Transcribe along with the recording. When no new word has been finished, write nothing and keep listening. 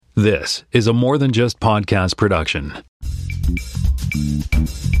This is a More Than Just Podcast production.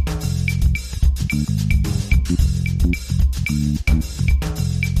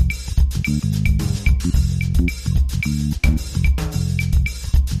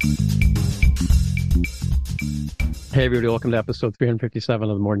 Hey everybody, welcome to episode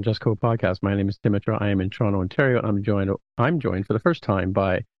 357 of the More Than Just Code podcast. My name is Dimitra. I am in Toronto, Ontario. I'm joined for the first time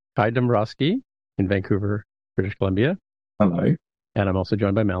by Kai Dombrowski in Vancouver, British Columbia. Hello. And I'm also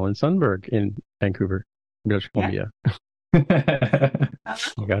joined by Malin Sundberg in Vancouver, British Columbia. Yeah.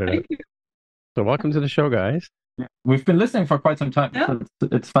 You got it out. So welcome to the show, guys. We've been listening for quite some time. Yeah. So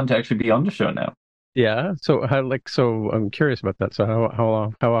it's fun to actually be on the show now. Yeah. So I'm curious about that. So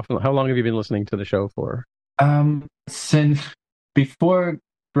how long have you been listening to the show for? Since before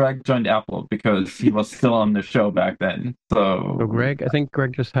Greg joined Apple, because he was still on the show back then. So I think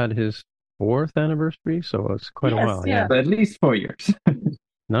Greg just had his 4th anniversary, so it's quite a while. Yeah. But at least 4 years.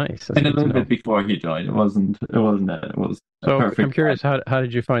 Nice. And a little bit before he joined. It was So perfect. I'm curious, how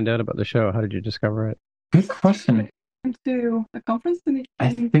did you find out about the show? How did you discover it? Good question. Came to a conference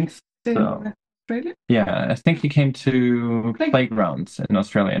I think in so. Australia. Yeah, I think he came to Playgrounds in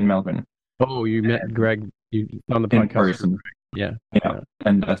Australia, in Melbourne. Oh, you met Greg on the In podcast? person. Yeah.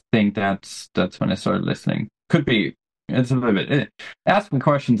 And I think that's when I started listening. Could be. It's a little bit asking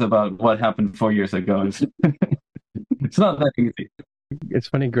questions about what happened 4 years ago. It's not that easy. It's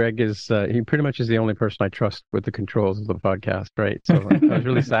funny, Greg is he pretty much is the only person I trust with the controls of the podcast, right? So I was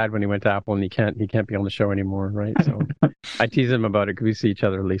really sad when he went to Apple and he can't be on the show anymore, right? So I tease him about it because we see each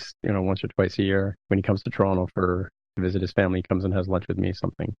other at least once or twice a year. When he comes to Toronto to visit his family, he comes and has lunch with me,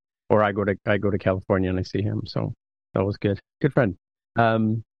 something. Or I go to California and I see him. So that was good. Good friend.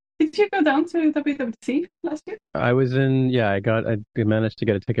 Did you go down to WWDC last year? I was in. Yeah, I managed to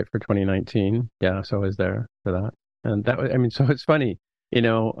get a ticket for 2019. Yeah, so I was there for that. And that was, so it's funny,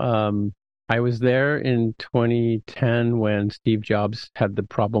 I was there in 2010 when Steve Jobs had the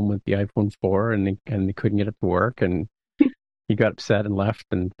problem with the iPhone 4 and they couldn't get it to work, and he got upset and left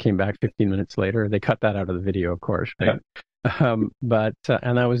and came back 15 minutes later. They cut that out of the video, of course, right? Yeah.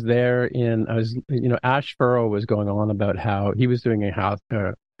 And I was there Ash Furrow was going on about how he was doing I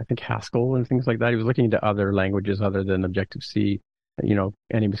think Haskell and things like that. He was looking into other languages other than Objective-C. And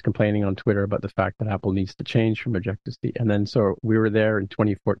he was complaining on Twitter about the fact that Apple needs to change from Objective-C. And then so we were there in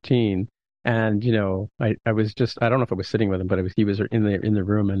 2014, and I was just, I don't know if I was sitting with him, but he was in the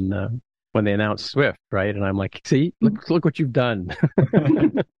room, and when they announced Swift, right? And I'm like, see, look what you've done.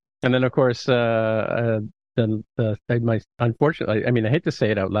 And then of course, unfortunately, I hate to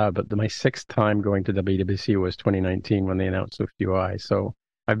say it out loud, but my 6th time going to WWDC was 2019 when they announced Swift UI. So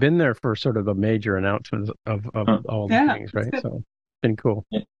I've been there for sort of the major announcements of all the things, right? So been cool.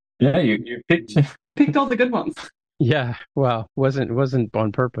 Yeah, you Picked all the good ones. Yeah, well, wasn't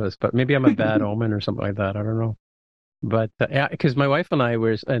on purpose, but maybe I'm a bad omen or something like that. I don't know. But because my wife and I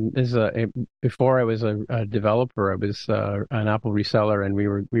before I was a developer, I was an Apple reseller, and we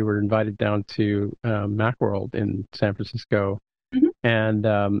were invited down to Macworld in San Francisco, and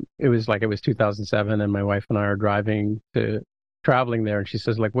it was 2007, and my wife and I are traveling there, and she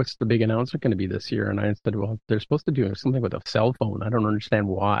says, what's the big announcement going to be this year? And I said, well, they're supposed to do something with a cell phone. I don't understand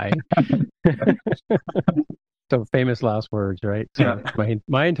why. So famous last words, right? So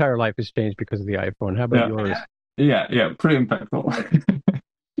my entire life has changed because of the iPhone. How about yours? Yeah, pretty impactful.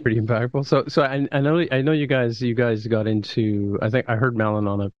 Pretty impactful. So I know you guys got into, I think I heard Malin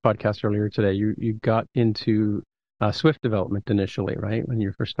on a podcast earlier today. You got into Swift development initially, right? When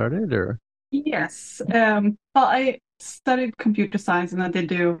you first started, or? Yes. Well, I studied computer science, and I did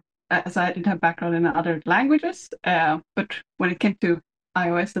so I didn't have background in other languages. But when it came to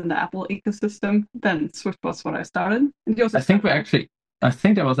iOS and the Apple ecosystem, then Swift was what I started. I think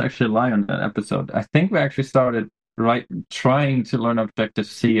there was actually a lie on that episode. I think we actually started trying to learn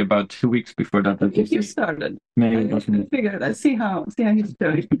Objective-C about 2 weeks before that. You started. Maybe I figured. Let's see how he's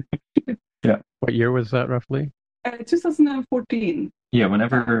doing. Yeah. What year was that roughly? 2014. Yeah,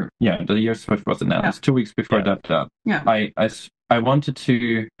 the year Swift was announced, 2 weeks before that. I wanted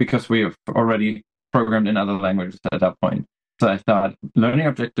to, because we have already programmed in other languages at that point. So I thought learning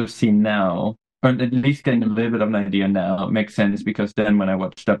Objective-C now, or at least getting a little bit of an idea now, makes sense, because then when I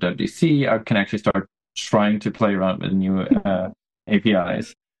watch WWDC, I can actually start trying to play around with new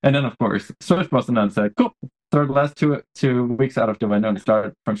APIs. And then, of course, Swift was announced. Cool, throw the last 2 weeks out of the window and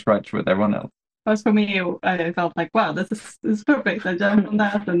start from scratch with everyone else. As for me, I felt like, wow, this is perfect. I jumped on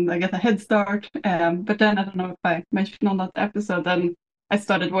that and I get a head start. But then I don't know if I mentioned on that episode, then I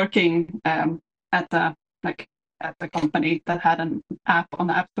started working at the company that had an app on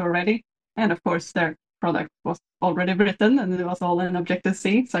the App Store already. And of course, there product was already written and it was all in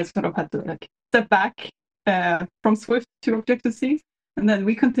Objective-C. So I sort of had to like step back from Swift to Objective-C. And then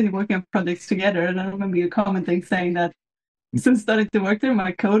we continued working on projects together. And I remember you commenting saying that since starting to work there,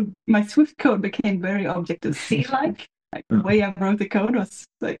 my Swift code became very Objective-C like. Like the way I wrote the code was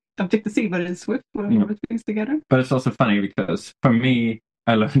like Objective-C, but in Swift, we wrote things together. But it's also funny because for me,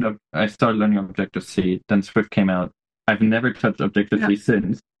 I started learning Objective-C, then Swift came out. I've never touched Objective-C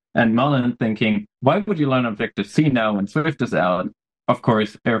since. And Malin thinking, why would you learn Objective-C now when Swift is out? Of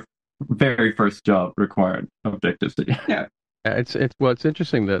course, their very first job required Objective-C. Yeah. It's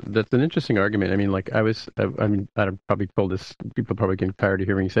interesting that's an interesting argument. I mean, like I've probably told this, people probably getting tired of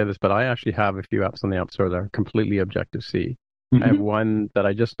hearing me say this, but I actually have a few apps on the App Store that are completely Objective-C. I have one that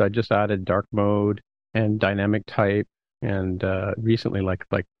I just added dark mode and dynamic type, and recently, like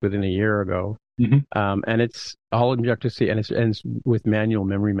within a year ago, and it's all Objective-C, and it's with manual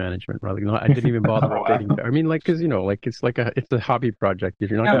memory management. Right? I didn't even bother updating. I mean, like because it's a hobby project.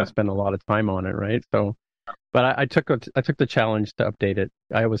 You're not going to spend a lot of time on it, right? So. But I took the challenge to update it.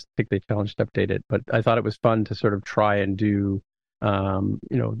 I always take the challenge to update it, but I thought it was fun to sort of try and do,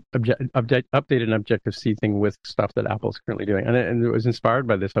 update an Objective-C thing with stuff that Apple's currently doing. And it was inspired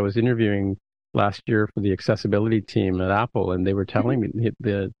by this. I was interviewing last year for the accessibility team at Apple, and they were telling me,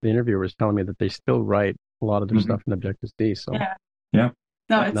 the interviewer was telling me that they still write a lot of their stuff in Objective-C. So no,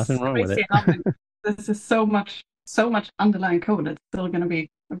 it's nothing wrong with it. This is so much underlying code that's still going to be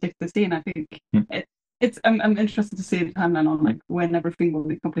Objective-C, and I think I'm interested to see the timeline on like when everything will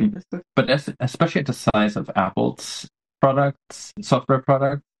be completed. But especially at the size of Apple's products, software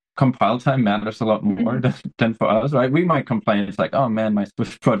product, compile time matters a lot more than for us, right? We might complain, it's like, oh man, my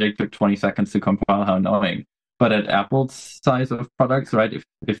Swift project took 20 seconds to compile, how annoying. But at Apple's size of products, right, if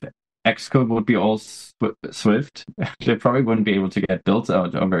Xcode would be all Swift, they probably wouldn't be able to get builds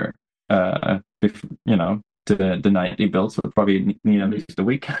out over, the 90 builds would probably need at least a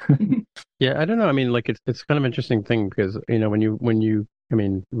week. Yeah, I don't know. I mean, like it's kind of an interesting thing because when you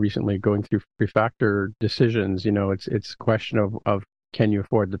recently going through refactor decisions, it's a question of can you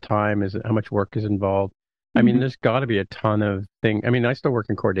afford the time? Is it how much work is involved? I mean, there's got to be a ton of things. I mean, I still work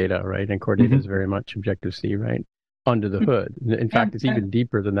in Core Data, right? And Core Data is very much Objective-C, right? Under the hood. In fact, it's even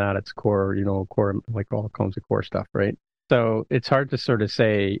deeper than that. It's core, like all kinds of core stuff, right? So it's hard to sort of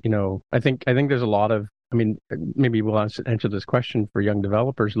say, I think there's a lot of. I mean, maybe we'll answer this question for young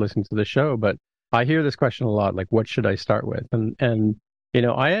developers listening to the show, but I hear this question a lot, like, what should I start with? And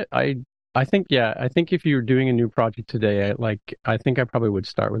I think if you're doing a new project today, I think I probably would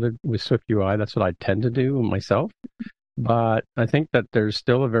start with Swift UI. That's what I tend to do myself. But I think that there's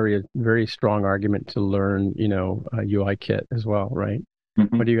still a very, very strong argument to learn, UI kit as well, right?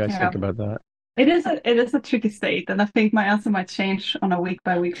 What do you guys think about that? It is a tricky state, and I think my answer might change on a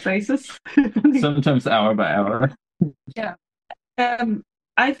week-by-week basis. Sometimes hour by hour. Yeah.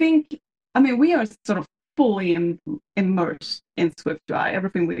 I think, we are sort of fully immersed in Swift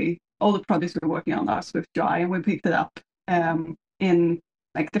UI. All the projects we're working on are Swift UI, and we picked it up in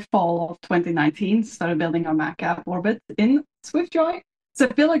like the fall of 2019, started building our Mac app Orbit in Swift UI. So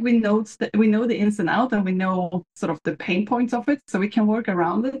I feel like we know the ins and outs, and we know sort of the pain points of it, so we can work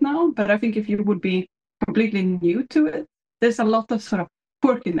around it now. But I think if you would be completely new to it, there's a lot of sort of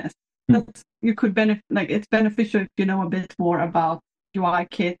quirkiness that you could benefit. Like it's beneficial if you know a bit more about UI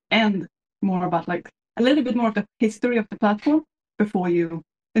kit and more about like a little bit more of the history of the platform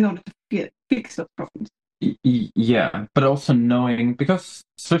in order to fix those problems. Yeah, but also knowing, because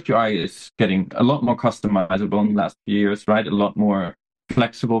Swift UI is getting a lot more customizable in the last few years, right? A lot more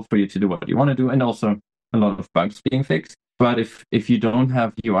flexible for you to do what you want to do, and also a lot of bugs being fixed. But if you don't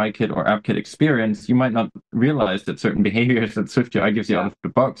have UI kit or app kit experience, you might not realize that certain behaviors that Swift UI gives you out of the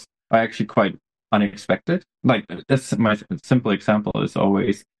box are actually quite unexpected. Like that's my simple example is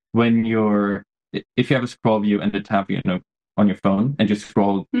always if you have a scroll view and a tab, on your phone, and you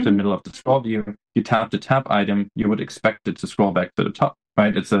scroll to the middle of the scroll view, you tap the tab item, you would expect it to scroll back to the top,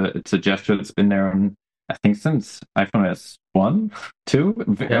 right? It's a gesture that's been there on, I think, since iPhone S1,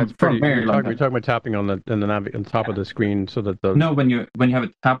 2. Yeah, it's pretty. We're talking about tapping on the top of the screen so that the. No, when you have a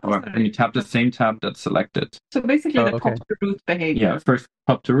tab bar and you tap the same tab that's selected. So basically, the top to root behavior. Yeah, first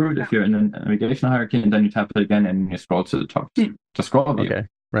top to root if you're in a navigation hierarchy, and then you tap it again and you scroll to the top to scroll view. Okay,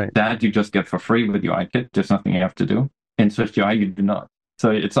 right. That you just get for free with UIKit. There's nothing you have to do. In Swift UI, you do not.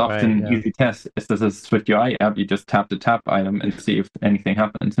 So it's often easy test. If there's a Swift UI app, you just tap the tap item and see if anything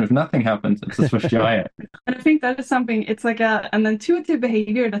happens. And if nothing happens, it's a Swift UI app. And I think that is something, it's like an intuitive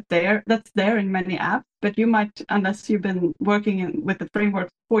behavior that's there in many apps, but you might, unless you've been working with the framework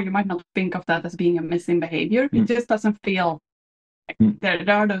before, you might not think of that as being a missing behavior. It just doesn't feel like there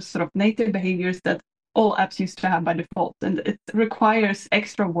are those sort of native behaviors that all apps used to have by default, and it requires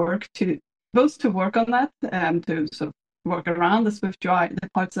extra work to both to work on that, to sort of work around the Swift UI, the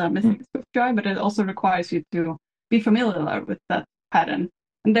parts that are missing Swift UI, but it also requires you to be familiar with that pattern.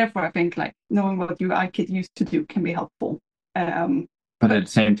 And therefore, I think like knowing what UIKit used to do can be helpful. But at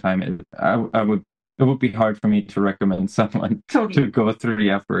the same time, it would be hard for me to recommend someone to go through the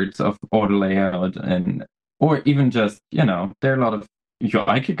efforts of auto layout or even just, there are a lot of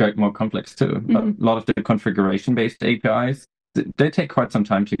UIKit get more complex too. But a lot of the configuration-based APIs, they take quite some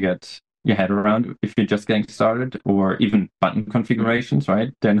time to get your head around if you're just getting started, or even button configurations,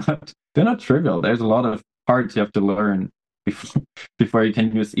 right? They're not trivial. There's a lot of parts you have to learn before you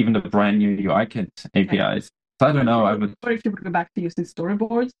can use even the brand new UIKit APIs. So I don't know. Or if you would go back to using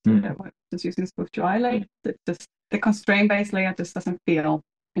storyboards, just using Swift UI layout, the constraint-based layout just doesn't feel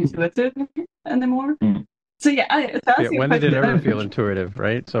intuitive anymore. So when did it ever feel intuitive,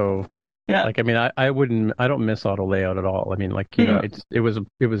 right? So like, I mean, I don't miss auto layout at all. I mean, like, it was a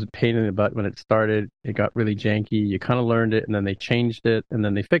pain in the butt when it started. It got really janky. You kind of learned it, and then they changed it, and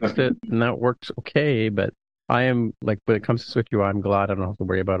then they fixed it, and that works okay. But I am like, when it comes to Swift UI, I'm glad I don't have to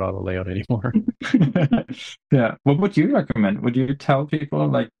worry about auto layout anymore. Yeah. What would you recommend? Would you tell people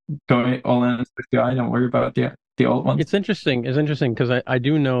like going all in Swift UI, don't worry about the old ones? It's interesting because I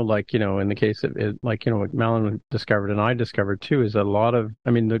do know, like, in the case of it, like, what Malin discovered and I discovered too, is a lot of,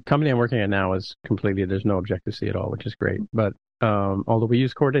 I mean, the company I'm working at now is completely, there's no Objective-C at all, which is great. But although we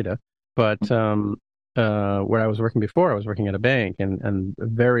use core data, but where I was working before, I was working at a bank, and a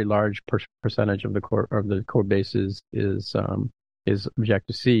very large percentage of the code base is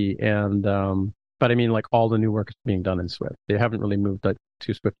Objective-C, and but I mean, like, all the new work is being done in Swift. They haven't really moved that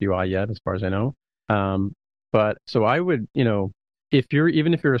to Swift UI yet, as far as I know. But so I would, if you're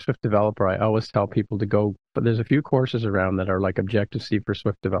a Swift developer, I always tell people to go, but there's a few courses around that are like Objective-C for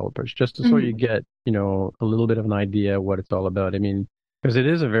Swift developers, just so you get, a little bit of an idea what it's all about. I mean, because it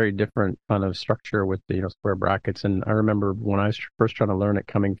is a very different kind of structure with the, square brackets. And I remember when I was first trying to learn it,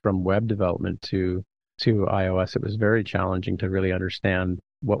 coming from web development to iOS, it was very challenging to really understand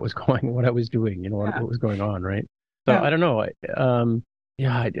what I was doing, what was going on, right? So I don't know.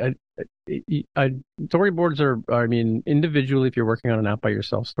 Storyboards are, I mean, individually, if you're working on an app by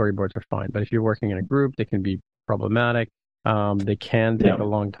yourself, storyboards are fine. But if you're working in a group, they can be problematic. They can take a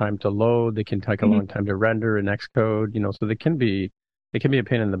long time to load. They can take a long time to render in Xcode, so they can be a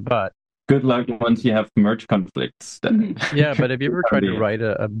pain in the butt. Good luck once you have merge conflicts. Yeah, but have you ever tried to write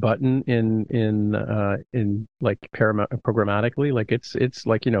a button in like programmatically? Like, it's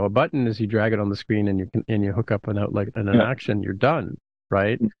like, a button is you drag it on the screen and you hook up an action, you're done,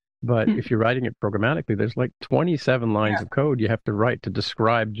 right? But if you're writing it programmatically, there's like 27 lines of code you have to write to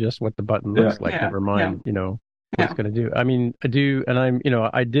describe just what the button looks like. Never mind, what it's going to do. I mean,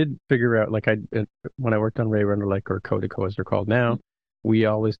 I did figure out, like, when I worked on Ray Renderlike, or Codico as they're called now, we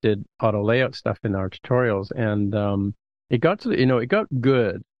always did auto layout stuff in our tutorials, and it got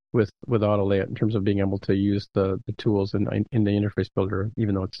good with auto layout in terms of being able to use the tools in the interface builder,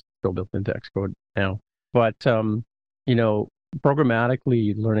 even though it's still built into Xcode now. But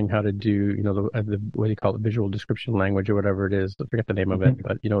programmatically learning how to do, the what do you call it, visual description language or whatever it is, I forget the name of it,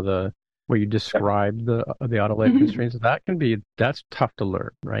 but where you describe the auto layout constraints, that's tough to learn,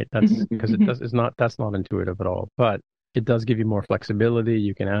 right? That's because that's not intuitive at all, but it does give you more flexibility.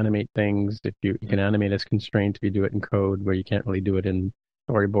 You can animate things. If you can animate as constrained if you do it in code, where you can't really do it in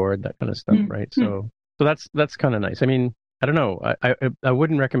storyboard, that kind of stuff, right? So that's kind of nice. I mean, I don't know. I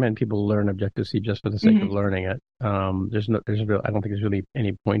wouldn't recommend people learn Objective-C just for the sake of learning it. I don't think there's really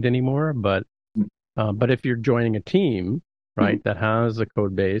any point anymore. But if you're joining a team, right, that has a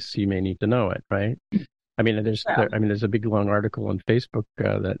code base, you may need to know it, right? I mean, there's a big long article on Facebook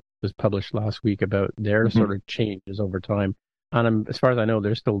that was published last week about their sort of changes over time. And as far as I know,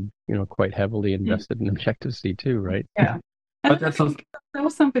 they're still, quite heavily invested in Objective-C too, right? Yeah. But that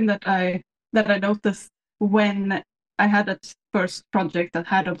was something that I noticed when I had that first project that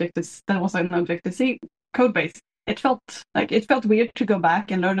had that was an Objective-C code base. It felt weird to go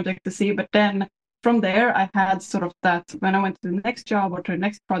back and learn Objective-C, but then from there, I had sort of that when I went to the next job or to the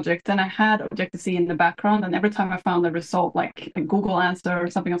next project, then I had Objective-C in the background. And every time I found a result, like a Google answer or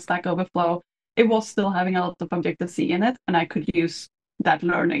something on Stack Overflow, it was still having a lot of Objective-C in it. And I could use that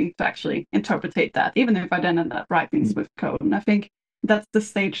learning to actually interpret that, even if I then ended up writing Swift code. And I think that's the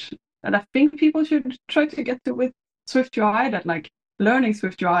stage that I think people should try to get to with Swift UI, that like learning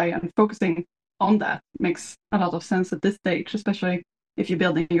Swift UI and focusing on that makes a lot of sense at this stage, especially if you're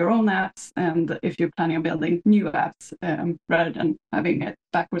building your own apps and if you're planning on building new apps rather than having it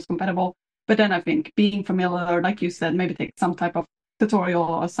backwards compatible. But then I think being familiar, like you said, maybe take some type of tutorial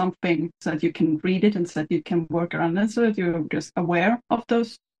or something so that you can read it and so that you can work around it, so that you're just aware of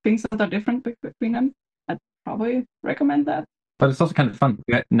those things that are different between them. I'd probably recommend that. But it's also kind of fun.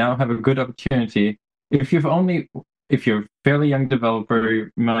 You now have a good opportunity. If you're a fairly young developer,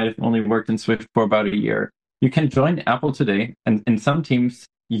 you might have only worked in Swift for about a year, you can join Apple today, and in some teams,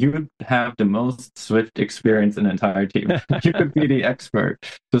 you would have the most Swift experience in the entire team. You could be the expert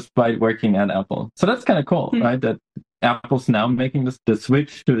just by working at Apple. So that's kind of cool, right? That Apple's now making the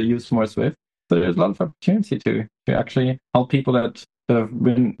switch to use more Swift. So there's a lot of opportunity to actually help people that have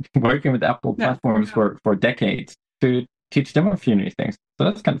been working with Apple platforms for decades to teach them a few new things. So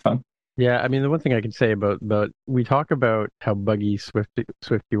that's kind of fun. Yeah, I mean, the one thing I could say about we talk about how buggy Swift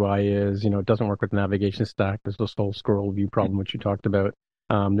UI is. It doesn't work with the navigation stack. There's this whole scroll view problem, which you talked about.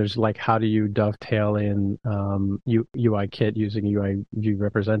 There's like, how do you dovetail in UIKit using UI view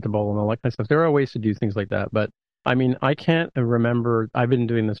representable and all that kind of stuff. There are ways to do things like that, but I mean, I can't remember. I've been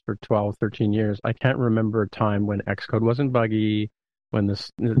doing this for 12, 13 years. I can't remember a time when Xcode wasn't buggy, when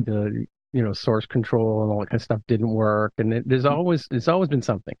the source control and all that kind of stuff didn't work, and it's always been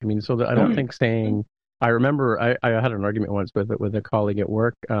something. I mean, so I don't think saying. I remember I had an argument once with a colleague at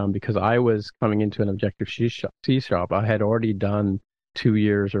work because I was coming into an Objective-C shop. I had already done 2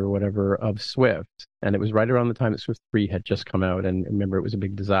 years or whatever of Swift, and it was right around the time that Swift 3 had just come out. And remember, it was a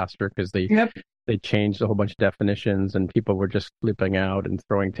big disaster because they changed a whole bunch of definitions, and people were just flipping out and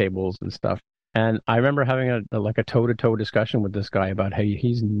throwing tables and stuff. And I remember having a toe-to-toe discussion with this guy about how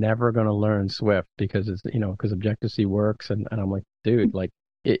he's never going to learn Swift because it's because Objective-C works, and I'm like, dude, like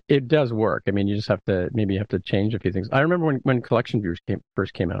it does work. I mean, you just have to change a few things. I remember when collection views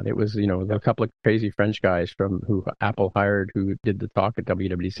first came out, it was a couple of crazy French guys who Apple hired who did the talk at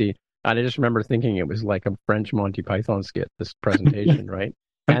WWDC, and I just remember thinking it was like a French Monty Python skit, this presentation, right?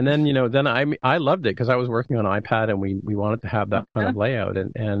 And then then I loved it because I was working on iPad and we wanted to have that kind of layout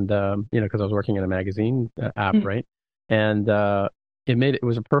and because I was working in a magazine app, right? And it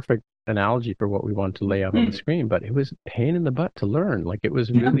was a perfect analogy for what we wanted to lay out on the screen, but it was a pain in the butt to learn. Like it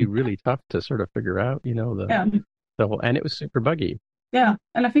was really, really tough to sort of figure out, the whole, and it was super buggy. Yeah,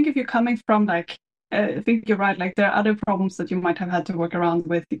 and I think if you're coming from I think you're right. Like there are other problems that you might have had to work around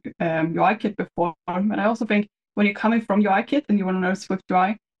with UIKit before, but I also think when you're coming from UIKit and you want to know Swift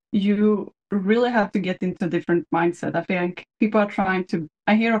UI, you really have to get into a different mindset. I think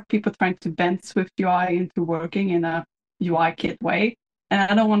I hear of people trying to bend Swift UI into working in a UIKit way. And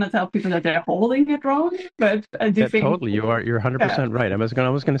I don't want to tell people that they're holding it wrong, but I do think totally you're 100% right. I was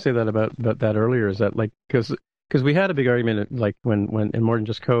going to say that about that earlier, is that like because we had a big argument like when in More Than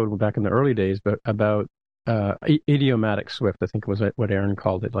Just Code back in the early days, but about idiomatic Swift, I think was what Aaron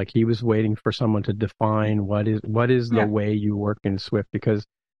called it. Like he was waiting for someone to define what is the way you work in Swift, because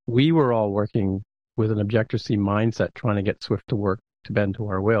we were all working with an Objective-C mindset trying to get Swift to work to bend to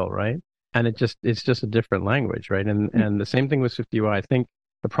our will, right? And it's just a different language, right? And the same thing with Swift UI. I think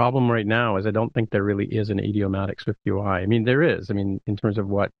the problem right now is I don't think there really is an idiomatic Swift UI. I mean, there is. I mean, in terms of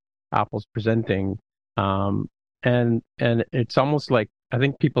what Apple's presenting, and it's almost like I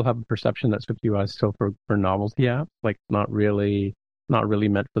think people have a perception that Swift UI is still for novelty apps, like not really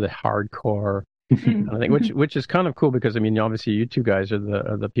meant for the hardcore. I think which is kind of cool because I mean obviously you two guys are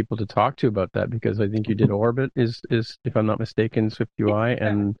the people to talk to about that, because I think you did Orbit is if I'm not mistaken Swift UI,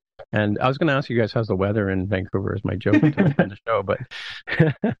 and I was going to ask you guys how's the weather in Vancouver as my joke to end the show, but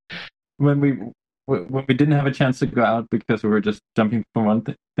when we didn't have a chance to go out because we were just jumping from one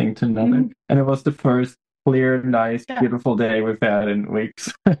thing to another, and it was the first clear, nice, beautiful day we've had in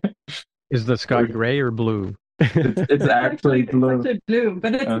weeks. Is the sky gray or blue? It's actually blue. It's actually blue,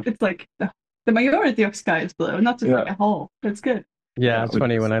 but it's like the majority of sky is blue, not just like a whole. It's good. Yeah, it's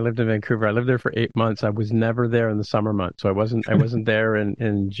funny. When I lived in Vancouver, I lived there for 8 months. I was never there in the summer months, so I wasn't there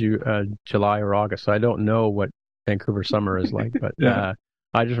in July or August. So I don't know what Vancouver summer is like. But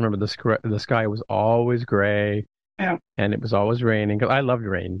I just remember the sky was always gray, and it was always raining. Because I loved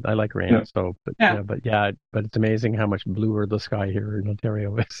rain. I like rain. So, but it's amazing how much bluer the sky here in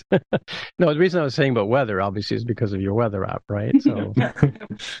Ontario is. No, the reason I was saying about weather, obviously, is because of your weather app, right? So,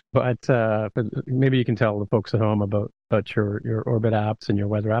 but maybe you can tell the folks at home about your Orbit apps and your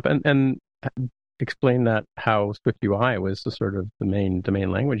weather app, and explain that how Swift UI was the sort of the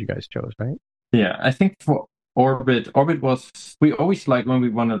main language you guys chose, right? Yeah, I think for Orbit was, we always like when we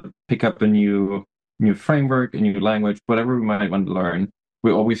want to pick up a new framework, a new language, whatever we might want to learn,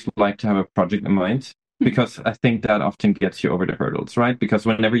 we always like to have a project in mind, because I think that often gets you over the hurdles, right? Because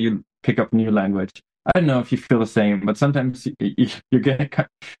whenever you pick up a new language, I don't know if you feel the same, but sometimes you get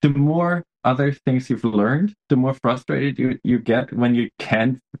the more other things you've learned, the more frustrated you get when you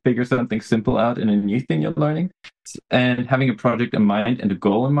can't figure something simple out in a new thing you're learning. And having a project in mind and a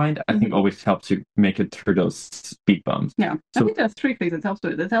goal in mind, I think always helps you make it through those speed bumps. Yeah, so, I think there's three things it helps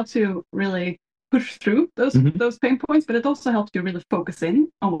with. It helps you really push through those pain points, but it also helps you really focus in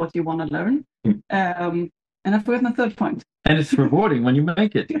on what you want to learn. And I forgot my third point. And it's rewarding when you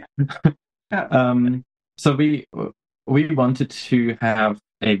make it. So we wanted to have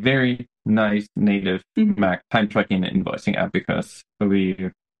a very nice native Mac time tracking and invoicing app, because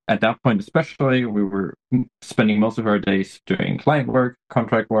at that point especially, we were spending most of our days doing client work,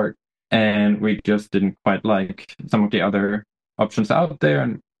 contract work, and we just didn't quite like some of the other options out there.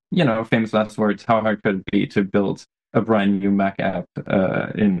 And, famous last words, how hard could it be to build a brand new Mac app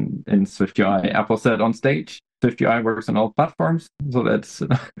in SwiftUI? Apple said on stage, SwiftUI works on all platforms, so let's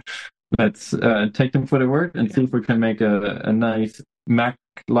take them for the word and see if we can make a nice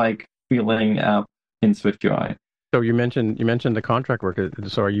Mac-like feeling app in SwiftUI. So you mentioned the contract work.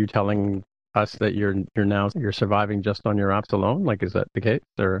 So are you telling us that you're surviving just on your apps alone? Like, is that the case?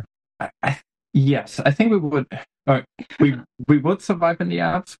 Or yes, I think we would. We would survive in the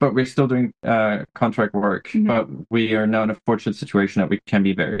apps, but we're still doing contract work. But we are now in a fortunate situation that we can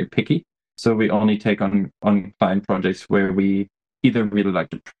be very picky. So we only take on client projects where we either really like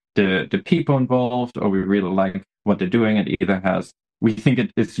the people involved, or we really like what they're doing, and we think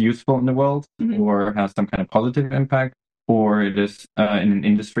it is useful in the world, or has some kind of positive impact, or it is in an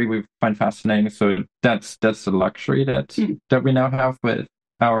industry we find fascinating. So that's the luxury that we now have with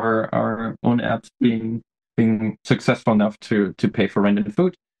our own apps being successful enough to pay for rent and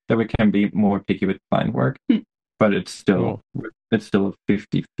food, that we can be more picky with client work. But it's still a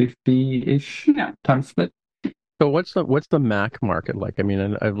 50-50-ish time split. So what's the Mac market like? I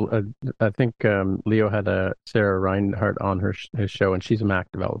mean, I think Leo had Sarah Reinhardt on his show, and she's a Mac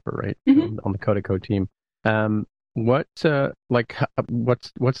developer, right? On the Codico team. What's the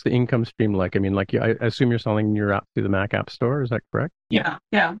income stream like? I mean, I assume you're selling your app through the Mac App Store. Is that correct? Yeah.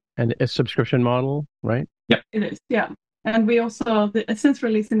 And a subscription model, right? Yeah, it is. Yeah, and we also, since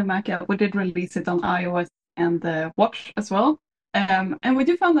releasing the Mac app, we did release it on iOS and the Watch as well. And we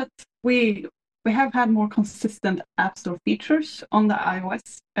do find that we have had more consistent App Store features on the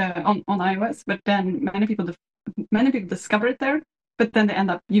iOS on iOS, but then many people discover it there, but then they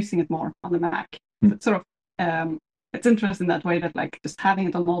end up using it more on the Mac. So it's sort of it's interesting that way, that like just having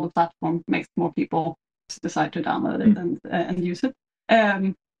it on all the platforms makes more people decide to download it and use it.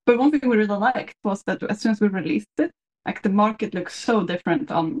 But one thing we really liked was that as soon as we released it, like the market looks so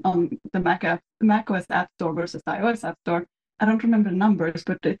different on the macOS App Store versus the iOS App Store. I don't remember the numbers,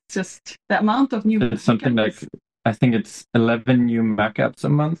 but it's just the amount of new. It's something like, I think it's 11 new Mac apps a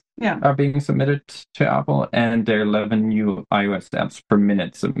month are being submitted to Apple, and there are 11 new iOS apps per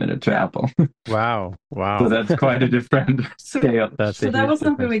minute submitted to Apple. Wow. So that's quite a different scale. So that was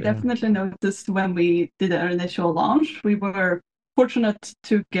something we definitely noticed when we did our initial launch. We were fortunate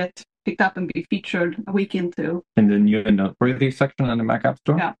to get picked up and be featured a week into. In the new and noteworthy section on the Mac App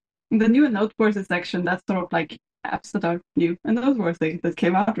Store? Yeah. In the new and noteworthy section, that's sort of like apps that are new and noteworthy that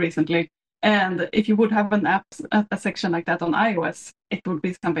came out recently. And if you would have a section like that on iOS, it would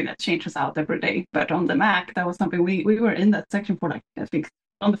be something that changes out every day. But on the Mac, that was something we were in that section for, like, I think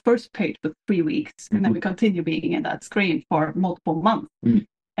on the first page for 3 weeks, and then we continue being in that screen for multiple months.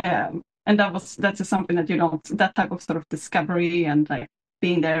 And that's just something that that type of sort of discovery and like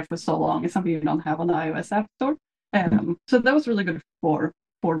being there for so long is something you don't have on the iOS App Store. So that was really good for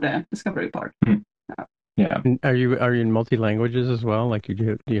the discovery part. Yeah. And are you in multi languages as well? Like,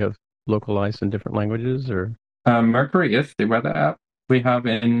 do you have localized in different languages, or? Mercury is the weather app we have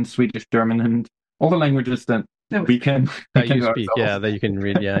in Swedish, German, and all the languages that we can that you speak. Yeah, that you can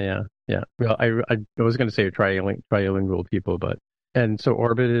read. Yeah. Well, I was going to say trilingual people, but. And so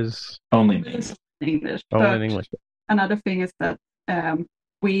Orbit is only in English. Only in English. Another thing is that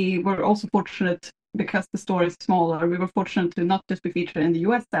we were also fortunate, because the store is smaller, we were fortunate to not just be featured in the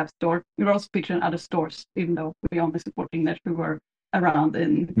US App Store, we were also featured in other stores, even though we only support English. We were around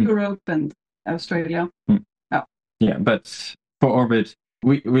in Europe and Australia. Yeah, but for Orbit,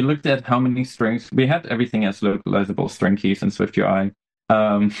 we looked at how many strings. We had everything as localizable string keys in SwiftUI.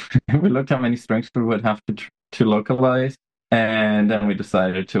 We looked how many strings we would have to localize. And then we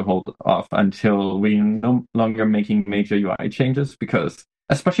decided to hold off until we no longer making major UI changes, because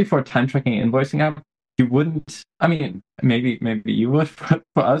especially for a time tracking invoicing app, you wouldn't. I mean, maybe you would. For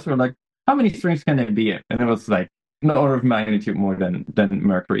us, we're like, how many strings can there be? And it was like an order of magnitude more than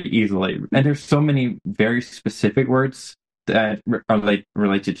Mercury easily. And there's so many very specific words that are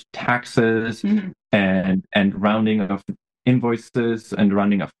related to taxes and rounding of invoices and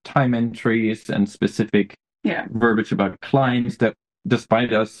running of time entries and specific verbiage about clients that,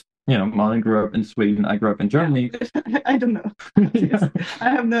 despite us, Malin grew up in Sweden, I grew up in Germany. I don't know. I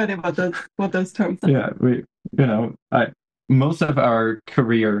have no idea what those terms are. Yeah, most of our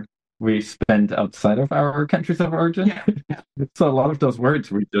career we spent outside of our countries of origin. Yeah. So a lot of those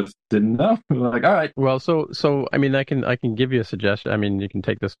words we just didn't know. We were like, all right. Well, so I mean, I can give you a suggestion. I mean, you can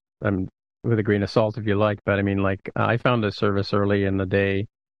take this with a grain of salt if you like, but I mean, like I found a service early in the day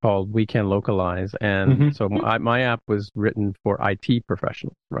called We Can Localize, and so my app was written for IT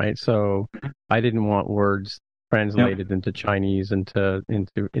professionals, right? So I didn't want words translated into Chinese, into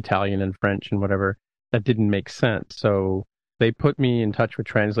Italian and French and whatever. That didn't make sense. So they put me in touch with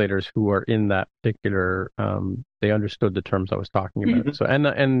translators who are in that particular. They understood the terms I was talking about. So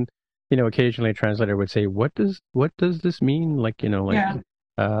and occasionally a translator would say, "What does this mean?" Like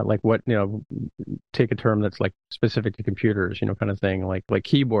like what take a term that's like specific to computers, kind of thing. Like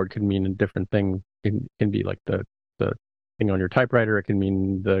keyboard can mean a different thing. It can be like the thing on your typewriter. It can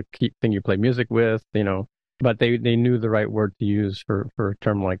mean the thing you play music with. But they knew the right word to use for a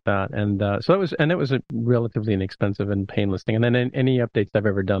term like that, and so it was a relatively inexpensive and painless thing. And then any updates I've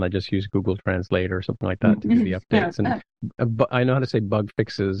ever done, I just use Google Translate or something like that to do the updates. And I know how to say bug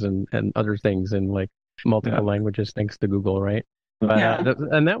fixes and other things in like multiple languages thanks to Google, right? But,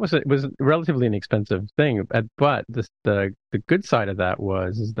 and it was a relatively inexpensive thing. But the good side of that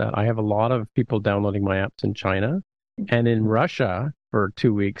is that I have a lot of people downloading my apps in China, and in Russia. For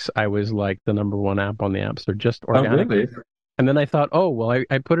 2 weeks, I was like the number one app on the App Store, just organically. Oh, really? And then I thought,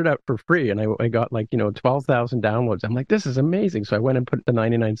 I put it out for free, and I got 12,000 downloads. I'm like, this is amazing. So I went and put the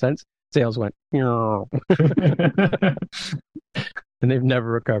 99 cents. Sales went, and they've never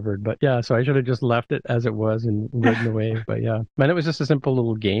recovered. But yeah, so I should have just left it as it was and ridden the wave. But yeah, and it was just a simple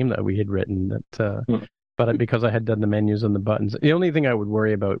little game that we had written that. But because I had done the menus and the buttons, the only thing I would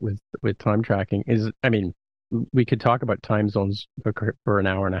worry about with time tracking is, I mean, we could talk about time zones for an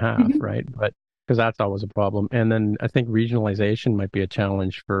hour and a half, right? But because that's always a problem. And then I think regionalization might be a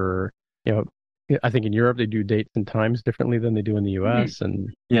challenge for, I think in Europe they do dates and times differently than they do in the US.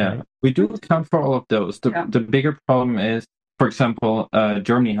 And we do account for all of those. The bigger problem is, for example,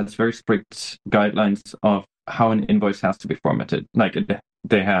 Germany has very strict guidelines of how an invoice has to be formatted. Like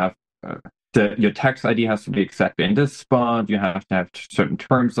they have your tax ID has to be exactly in this spot. You have to have certain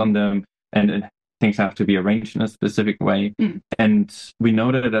terms on them, and things have to be arranged in a specific way. And we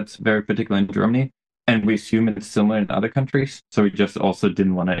know that that's very particular in Germany, and we assume it's similar in other countries. So we just also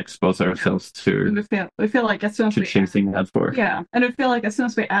didn't want to expose ourselves to we feel like as soon as chasing that for. Yeah, and we feel like as soon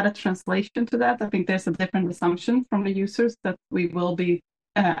as we add a translation to that, I think there's a different assumption from the users that we will be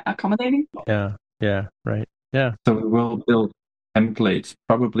accommodating. Yeah, right. Yeah. So we will build templates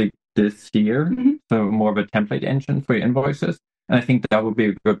probably this year. So more of a template engine for your invoices. And I think that would be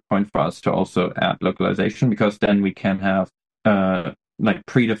a good point for us to also add localization, because then we can have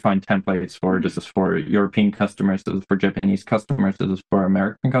predefined templates for this is for European customers, this is for Japanese customers, this is for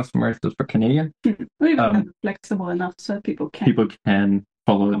American customers, this is for Canadian. We even flexible enough so people can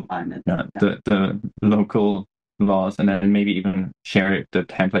follow the local laws, and then maybe even share the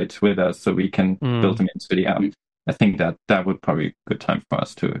templates with us so we can build them into the app. I think that would probably be a good time for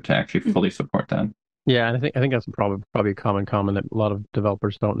us to actually fully support that. Yeah, and I think that's probably a common that a lot of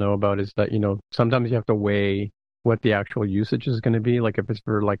developers don't know about, is that sometimes you have to weigh what the actual usage is going to be. Like if it's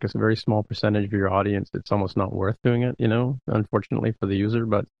for like a very small percentage of your audience, it's almost not worth doing it. Unfortunately for the user,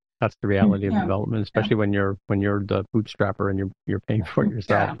 but that's the reality of development, especially when you're the bootstrapper and you're paying for it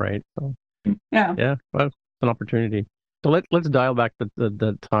yourself, right? So well, it's an opportunity. So let's dial back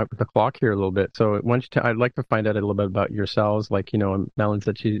the clock here a little bit. So I'd like to find out a little bit about yourselves. Like Malin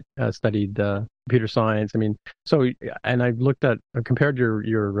said she studied computer science. I mean, and I've compared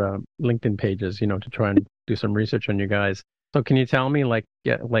your LinkedIn pages, to try and do some research on you guys. So can you tell me like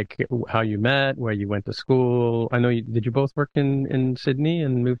how you met, where you went to school? I know did you both work in Sydney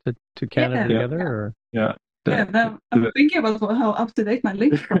and moved to Canada together? Or? Yeah. I'm thinking about how up to date my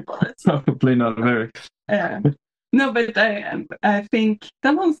LinkedIn profile is. Probably not very. No, but I think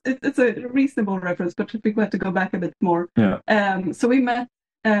that it's a reasonable reference, but we have to go back a bit more. Yeah. So we met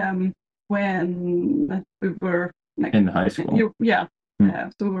when we were in high school. So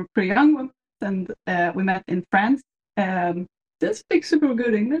we were pretty young, and we met in France. Didn't speak super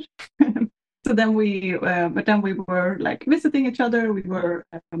good English. So then we were like visiting each other. We were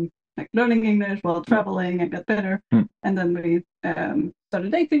like learning English while traveling and got better. And then we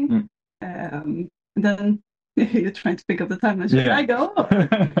started dating. And then you're trying to pick up the time. Should I go?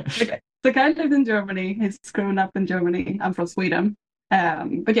 Okay. So Kai lived in Germany. He's grown up in Germany. I'm from Sweden.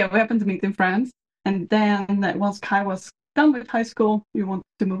 But yeah, we happened to meet in France. And then once Kai was done with high school, you want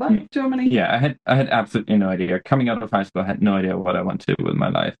to move out of Germany? Yeah, I had absolutely no idea. Coming out of high school, I had no idea what I want to do with my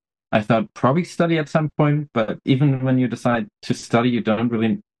life. I thought probably study at some point, but even when you decide to study, you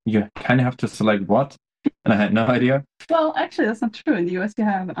kind of have to select what. And I had no idea. Well, actually, that's not true. In the US, you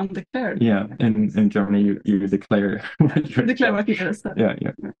have undeclared. Yeah, in Germany, you declare what you're what you're going to study.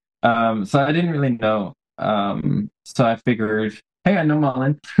 Yeah. So I didn't really know. So I figured, hey, I know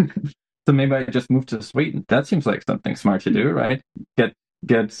Malin. So maybe I just moved to Sweden. That seems like something smart to do, right?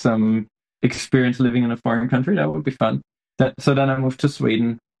 Get some experience living in a foreign country. That would be fun. So then I moved to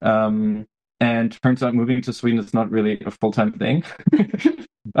Sweden. And turns out moving to Sweden is not really a full-time thing.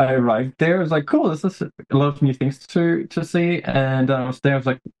 I arrived there. I was like, cool, this is a lot of new things to see. And I was there. I was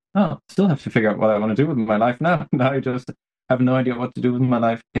like, oh, still have to figure out what I want to do with my life now. Now I just have no idea what to do with my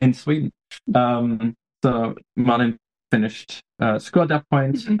life in Sweden. So Malin finished school at that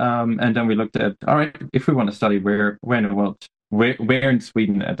point, and then we looked at, all right, if we want to study, where in the world, where in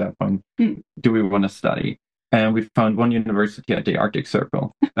Sweden at that point do we want to study? And we found one university at the Arctic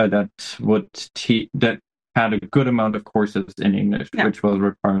Circle that had a good amount of courses in English, which was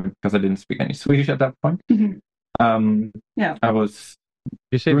required because I didn't speak any Swedish at that point. I was.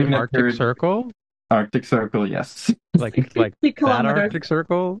 You say the Arctic Circle? Arctic Circle, yes. Like that Arctic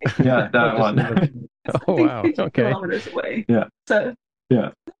Circle? Yeah, that one. Oh wow! 50 okay. kilometers away. Yeah. So.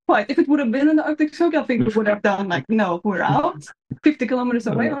 Yeah. Quite. If it would have been in the Arctic Circle, I think we would have done like, no, we're out. 50 kilometers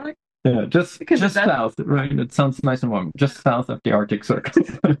away. Like, yeah, just south, right? It sounds nice and warm. Just south of the Arctic Circle.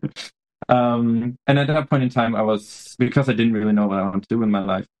 And at that point in time, because I didn't really know what I wanted to do with my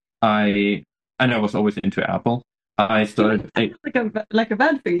life. I was always into Apple. I started like a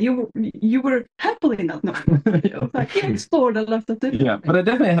bad thing. You were happily not knowing. Like you explored a lot of things. Yeah, but I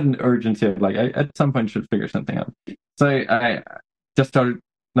definitely had an urgency of like I at some point should figure something out. So I just started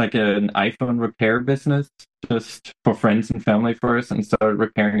like an iPhone repair business just for friends and family first, and started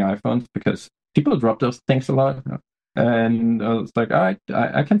repairing iPhones because people drop those things a lot. And I was like, all right,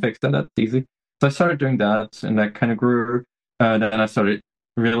 I can fix that. That's easy. So I started doing that, and that kind of grew. Then I started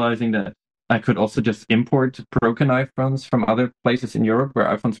realizing that I could also just import broken iPhones from other places in Europe where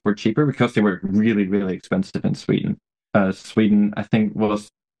iPhones were cheaper because they were really, really expensive in Sweden. Sweden, I think, the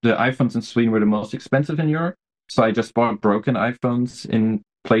iPhones in Sweden were the most expensive in Europe. So I just bought broken iPhones in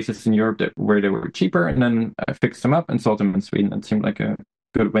places in Europe where they were cheaper, and then I fixed them up and sold them in Sweden. It seemed like a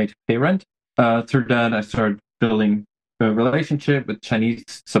good way to pay rent. Through that, I started building a relationship with Chinese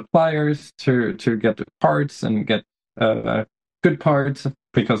suppliers to get the parts and get good parts,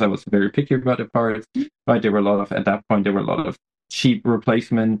 because I was very picky about the parts. Right, at that point there were a lot of cheap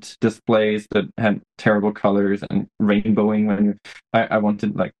replacement displays that had terrible colors and rainbowing when I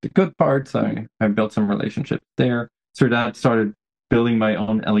wanted like the good parts. I built some relationships there. Through that, started building my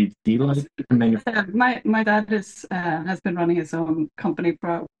own LED light. My dad has been running his own company for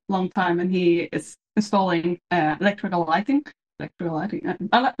a long time, and he is installing electrical lighting.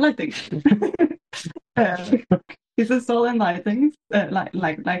 He's installing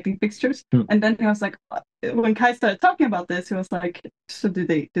lighting fixtures. And then he was like, when Kai started talking about this, he was like, so do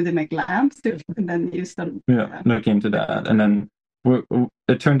they make lamps too? And then you started looking into that, and then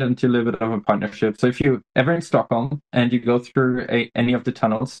it turned into a little bit of a partnership. So if you ever in Stockholm and you go through any of the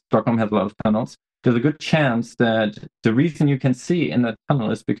tunnels, Stockholm has a lot of tunnels, there's a good chance that the reason you can see in that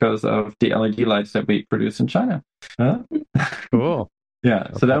tunnel is because of the LED lights that we produce in China. Cool.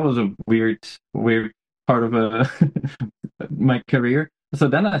 Yeah, so that was a weird part of my career. So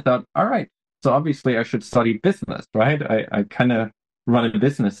then I thought, all right, so obviously I should study business, right? I kind of run a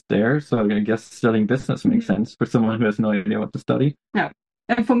business there, so I guess studying business makes sense for someone who has no idea what to study. Yeah.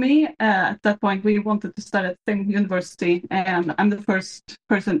 And for me, at that point, we wanted to study at the same university, and I'm the first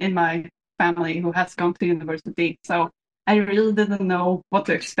person in my family who has gone to university. So I really didn't know what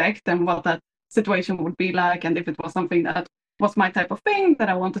to expect and what that situation would be like, and if it was something that was my type of thing that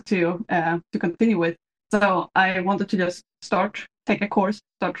I wanted to continue with. So I wanted to just take a course,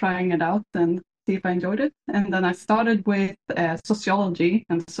 start trying it out, and see if I enjoyed it. And then I started with sociology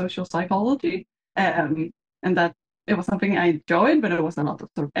and social psychology, and that it was something I enjoyed, but it was a lot of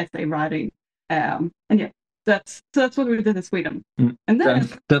sort of essay writing. And yeah, that's what we did in Sweden. And then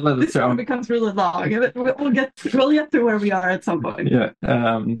this one becomes really long. We'll get to where we are at some point. Yeah.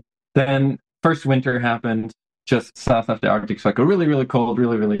 Then first winter happened just south of the Arctic Circle. Really, really cold,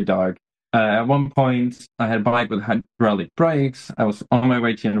 really, really dark. At one point, I had a bike with hydraulic brakes. I was on my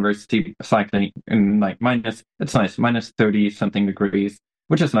way to university cycling in like minus 30 something degrees,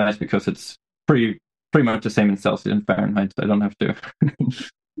 which is nice because it's pretty much the same in Celsius and Fahrenheit. So I don't have to.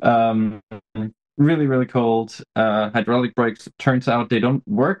 Really, really cold. Hydraulic brakes, turns out they don't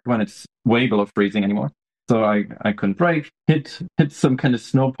work when it's way below freezing anymore. so I couldn't brake. Hit some kind of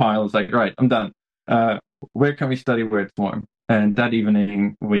snow pile. It's like, right, I'm done. Where can we study where it's warm? And that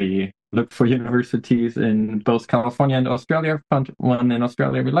evening we looked for universities in both California and Australia. Found one in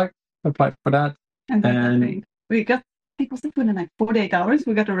Australia we liked. Applied for that. And we got, I think, was it within like 48 hours?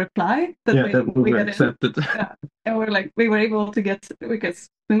 We got a reply that we got accepted. Yeah. And we were able to get, because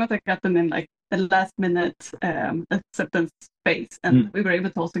we must have gotten in like the last minute acceptance phase, and we were able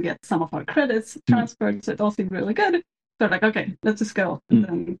to also get some of our credits transferred, so it all seemed really good. So like, okay, let's just go. And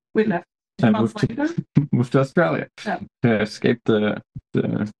then we left. And moved to Australia to escape the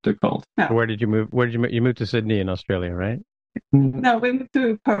cold. Yeah. Where did you move? You moved to Sydney in Australia, right? No, we moved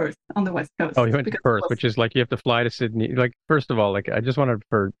to Perth on the west coast. Oh, you went to Perth, which is like you have to fly to Sydney. Like, first of all, like I just wanted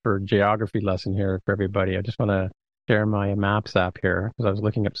for geography lesson here for everybody. I just want to share my maps app here because I was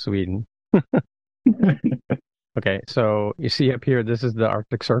looking up Sweden. Okay, so you see up here, this is the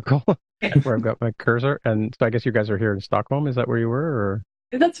Arctic Circle where I've got my cursor, and so I guess you guys are here in Stockholm. Is that where you were? Or?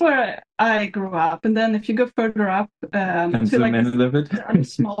 That's where I grew up, and then if you go further up to like a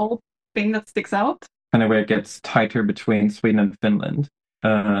small thing that sticks out. And where it gets tighter between Sweden and Finland.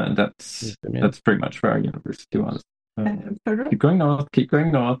 That's pretty much where our university was. Keep going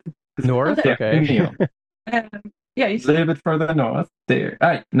north. North? Okay. Yeah, a little bit further north. There.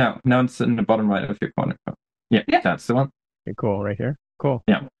 Now it's in the bottom right of your corner. Yeah, that's the one. Okay, cool. Right here. Cool.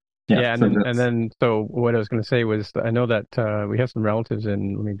 Yeah. And then so what I was going to say was, I know that we have some relatives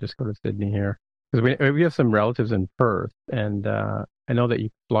in. Let me just go to Sydney here, because we have some relatives in Perth, and I know that you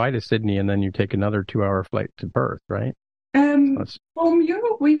fly to Sydney and then you take another 2-hour flight to Perth, right? From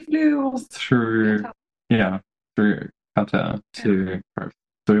Europe, we flew through Qatar to Perth.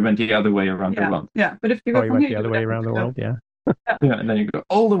 So we went the other way around the world. Yeah, but if you go you went the other way around the world, yeah, and then you go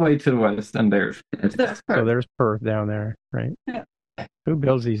all the way to the west, and there's Perth. So there's Perth down there, right? Yeah. Who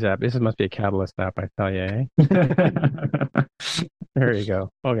builds these apps? This must be a Catalyst app, I tell you, eh? There you go.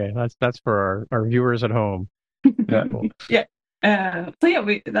 Okay, that's for our viewers at home. Yeah. Cool. Yeah. So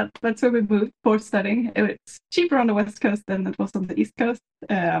yeah, that's where we moved for studying. It's cheaper on the west coast than it was on the east coast.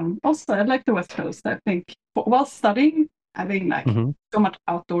 Also, I like the west coast. I think while studying, having like so much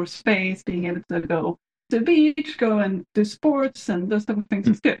outdoor space, being able to go to the beach, go and do sports and those type of things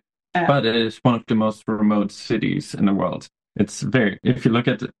is good. But it is one of the most remote cities in the world. It's if you look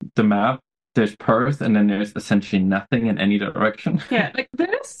at the map, there's Perth, and then there's essentially nothing in any direction. Yeah, like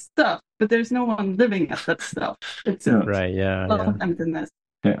there's stuff, but there's no one living at that stuff. It's right, yeah, a lot of emptiness.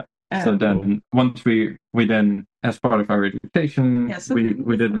 Yeah. So then, once we then, as part of our education,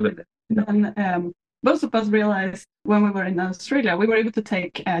 we did. Then most of us realized when we were in Australia, we were able to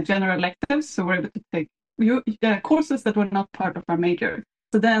take general electives, so we were able to take courses that were not part of our major.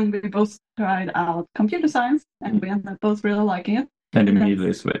 So then we both tried out computer science, and we ended up both really liking it. And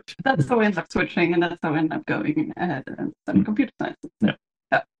immediately switch. That's how we ended up switching, and that's how we ended up going ahead and studying computer science. Yeah.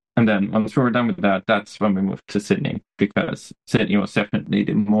 And then once we were done with that, that's when we moved to Sydney, because Sydney was definitely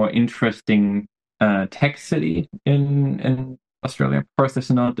the more interesting tech city in Australia. Perth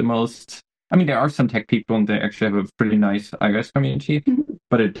is not the most. I mean, there are some tech people, and they actually have a pretty nice iOS community,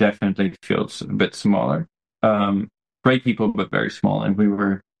 but it definitely feels a bit smaller. Great people, but very small. And we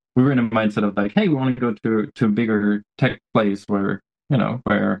were in a mindset of like, hey, we want to go to a bigger tech place where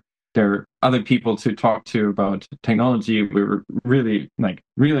there are other people to talk to about technology. We were really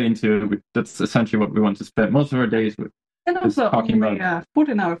into it. That's essentially what we want to spend most of our days with. And also only a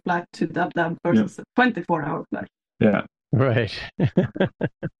 14-hour flight to Dub Dub versus a 24-hour flight. Yeah. Right.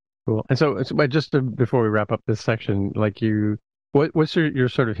 Cool. And so just before we wrap up this section, like what's your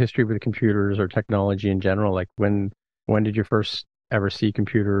sort of history with computers or technology in general? Like when did you first ever see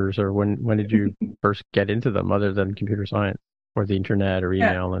computers, or when did you first get into them other than computer science or the internet or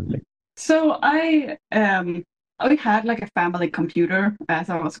email and things? So I had like a family computer as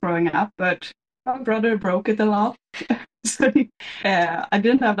I was growing up, but my brother broke it a lot. So I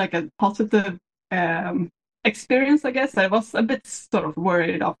didn't have like a positive experience, I guess. I was a bit sort of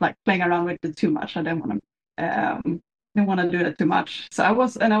worried of like playing around with it too much. I didn't want to do that too much. So I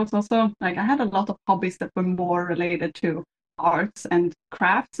was also like, I had a lot of hobbies that were more related to arts and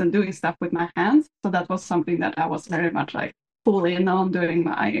crafts and doing stuff with my hands. So that was something that I was very much like full in on doing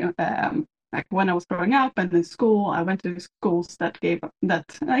my like when I was growing up and in school. I went to schools that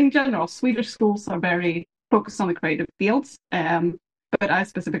in general, Swedish schools are very focused on the creative fields. But I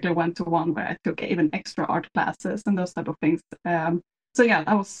specifically went to one where I took even extra art classes and those type of things. So yeah,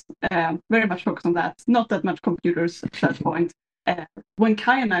 I was very much focused on that. Not that much computers at that point. When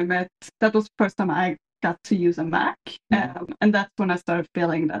Kai and I met, that was the first time I got to use a Mac. And that's when I started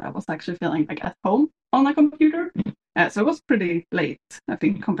feeling that I was actually feeling like at home on a computer. So it was pretty late, I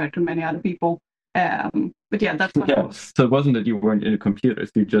think, compared to many other people. But yeah, that's what I was. So it wasn't that you weren't into computers;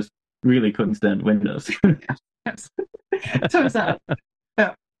 you just really couldn't stand Windows. Yes. Turns out.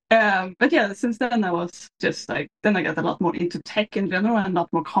 But yeah, since then I was just like, then I got a lot more into tech in general and a lot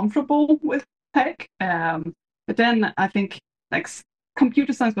more comfortable with tech. But then I think like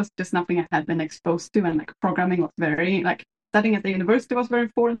computer science was just nothing I had been exposed to, and like programming was very like studying at the university was very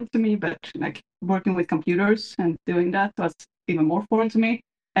foreign to me, but like working with computers and doing that was even more foreign to me.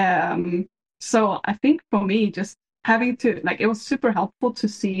 So I think for me, just having to like, it was super helpful to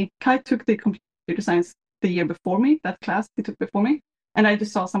see. Kai took the computer science the year before me, that class he took before me. And I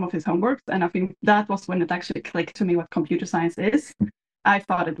just saw some of his homework, and I think that was when it actually clicked to me what computer science is. I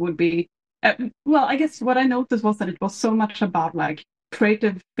thought it would be, well, I guess what I noticed was that it was so much about like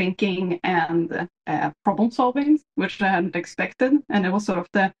creative thinking and problem solving, which I hadn't expected. And it was sort of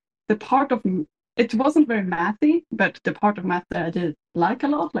the part of, it wasn't very mathy, but the part of math that I did like a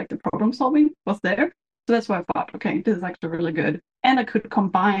lot, like the problem solving, was there. So that's why I thought, okay, this is actually really good. And I could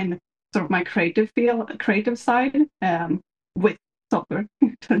combine sort of my creative side with software,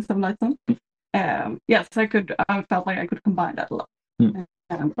 turn some lights on. Yes, I felt like I could combine that a lot.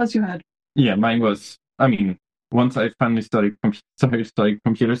 Plus you had. Yeah, mine was, I mean, once I finally started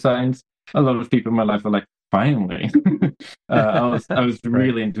computer science, a lot of people in my life were like, finally. I was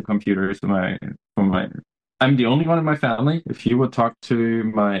really into computers. I'm the only one in my family. If you would talk to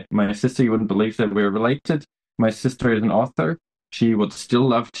my sister, you wouldn't believe that we're related. My sister is an author. She would still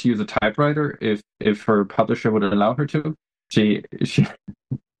love to use a typewriter if her publisher would allow her to. She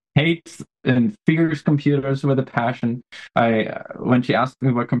hates and fears computers with a passion. When she asked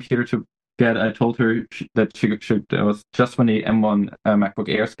me what computer to get, I told her that she should. It was just when the M1 MacBook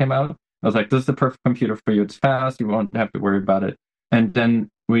Airs came out. I was like, "This is the perfect computer for you. It's fast. You won't have to worry about it." And then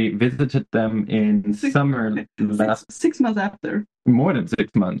we visited them in summer last 6 months after. More than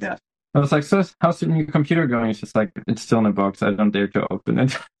 6 months. Yeah. I was like, "So how's the new computer going?" It's just like, "It's still in a box. I don't dare to open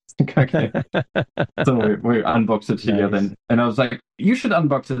it." Okay. So we unboxed it together, nice. And I was like, "You should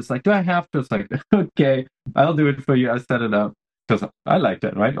unbox it." It's like, "Do I have to?" It's like, "Okay, I'll do it for you. I set it up because I like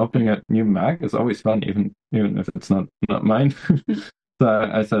that, right? Opening a new Mac is always fun, even if it's not mine." So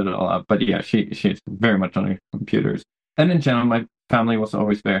I set it all up. But yeah, she's very much on computers, and in general, my family was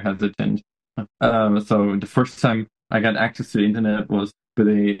always very hesitant. So the first time I got access to the internet was with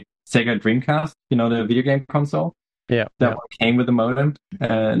a Sega Dreamcast, the video game console. Yeah, that one came with a modem,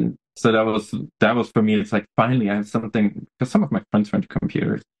 and so that was for me. It's like, finally I have something, because some of my friends went to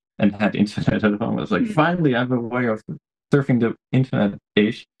computers and had internet at home. I was like, finally I have a way of surfing the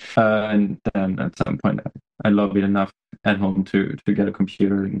internet-ish. And then at some point I lobbied enough at home to get a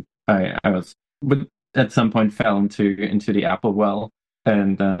computer, and but at some point fell into the Apple well,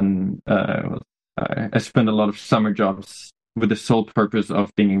 and then I spent a lot of summer jobs with the sole purpose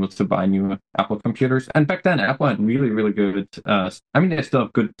of being able to buy new Apple computers. And back then, Apple had really, really good, they still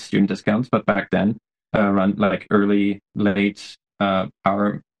have good student discounts, but back then, around like late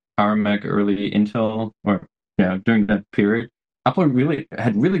Power Mac, early Intel, or during that period, Apple really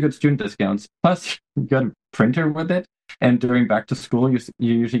had really good student discounts. Plus, you got a printer with it. And during back to school, you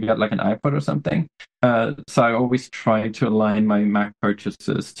usually get like an iPod or something. So I always try to align my Mac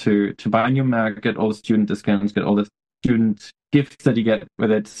purchases to buy a new Mac, get all the student discounts, get all the student gifts that you get with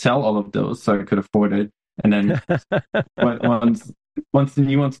it, sell all of those so I could afford it. And then once the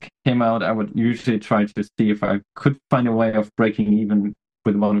new ones came out, I would usually try to see if I could find a way of breaking even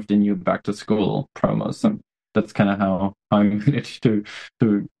with one of the new back to school promos. So that's kind of how I managed to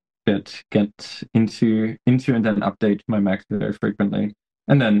get into and then update my Mac very frequently.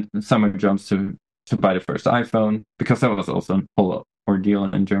 And then summer jumps to buy the first iPhone, because that was also a whole ordeal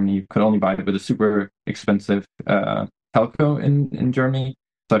in Germany. You could only buy it with a super expensive telco in Germany.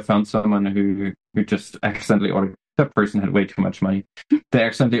 So I found someone who just accidentally ordered. That person had way too much money. They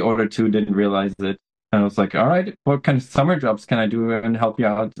accidentally ordered two, didn't realize it. And I was like, all right, what kind of summer jobs can I do and help you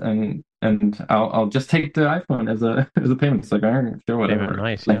out? And I'll just take the iPhone as a payment. It's like, all right, sure, whatever.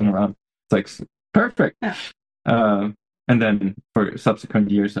 Nice, around. It's like, perfect. Yeah. And then for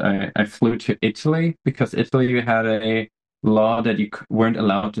subsequent years, I flew to Italy, because Italy had a law that you weren't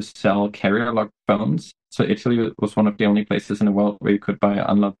allowed to sell carrier-locked phones. So Italy was one of the only places in the world where you could buy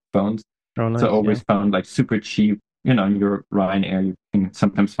unlocked phones. Oh, nice, so I always found like super cheap, in your Ryanair, you can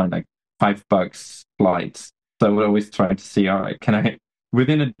sometimes find like $5 flights. So I would always try to see, all right, can I,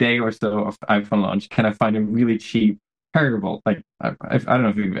 within a day or so of iPhone launch, can I find a really cheap carrier? Like, I don't know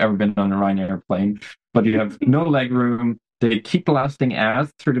if you've ever been on a Ryanair plane, but you have no leg room. They keep blasting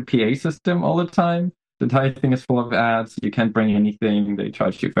ads through the PA system all the time. The entire thing is full of ads. You can't bring anything. They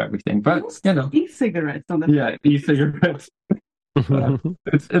charge you for everything. But, e-cigarettes on the e-cigarettes.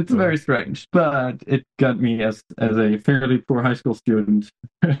 It's very strange, but it got me as a fairly poor high school student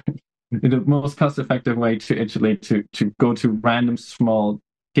the most cost effective way to Italy to go to random small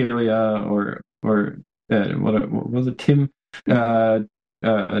Telia or what was it, Tim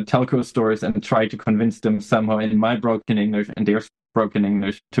telco stores and try to convince them somehow in my broken English and their broken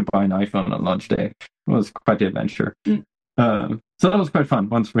English to buy an iPhone on launch day. It was quite the adventure. So that was quite fun.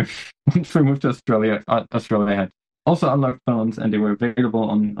 Once we moved to Australia, Australia had also unlocked phones, and they were available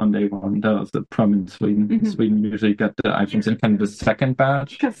on day one. That was the problem in Sweden. Mm-hmm. Sweden usually got the iPhones in kind of the second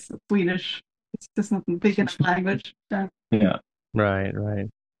batch. Because Swedish, it's just not a big enough language. Yeah. Right.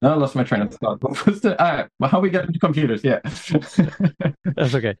 I lost my train of thought. How we get into computers? Yeah.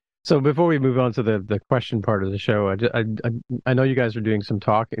 That's okay. So before we move on to the question part of the show, I know you guys are doing some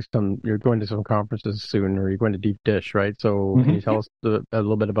talk. You're going to some conferences soon, or you're going to Deep Dish, right? So can you tell us a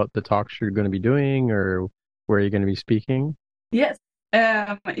little bit about the talks you're going to be doing, or where you're going to be speaking? Yes.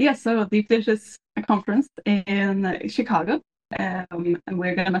 So Deep Dish is a conference in Chicago, and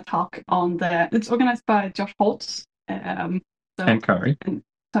we're going to talk on it's organized by Josh Holtz. And Kari.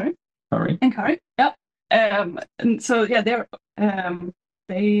 Sorry? Kari. And Kari, yeah. And so,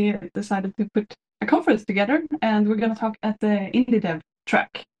 they decided to put a conference together, and we're going to talk at the Indie Dev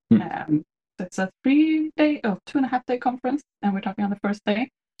track. So it's a 2.5-day conference, and we're talking on the first day.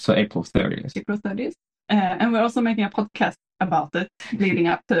 So April 30th. April 30th. And we're also making a podcast about it leading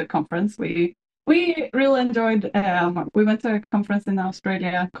up to the conference. We really enjoyed, we went to a conference in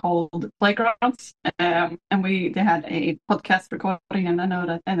Australia called Playgrounds, and they had a podcast recording, and I know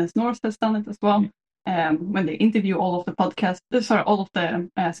that NS North has done it as well. When they interview all of the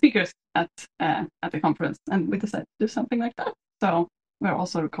speakers at the conference, and we decided to do something like that. So we're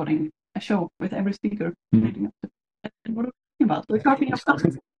also recording a show with every speaker leading up to it. And what are we talking about? We're talking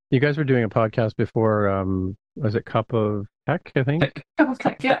about. You guys were doing a podcast before. Was it Cup of Tech? I think. Cup of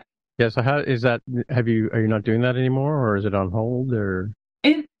Tech, yeah. Yeah. So how is that? Are you not doing that anymore, or is it on hold? Or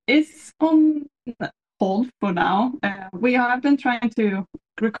it is on hold for now. We have been trying to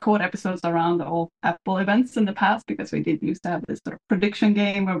record episodes around all Apple events in the past, because we did used to have this sort of prediction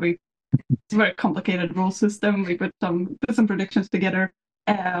game where it's a very complicated rule system. We put some predictions together.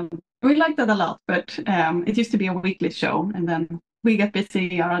 We liked that a lot, but it used to be a weekly show, and then we got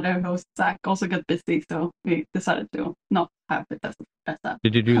busy. Our other host Zach also got busy, so we decided to not have it as that.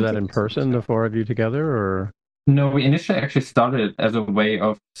 Did you do that in person, the four of you together, or? No, we initially actually started as a way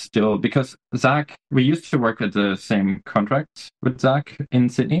of because Zach, we used to work at the same contract with Zach in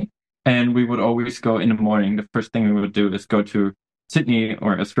Sydney, and we would always go in the morning. The first thing we would do is go to Sydney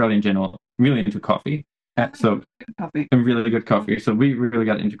or Australia in general, really into coffee. So a really good coffee. So we really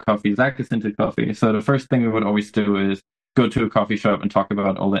got into coffee. Zach is into coffee. So the first thing we would always do is go to a coffee shop and talk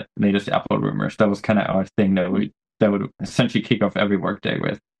about all the latest Apple rumors. That was kind of our thing that would essentially kick off every workday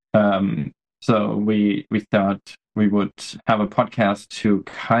with. So we thought we would have a podcast to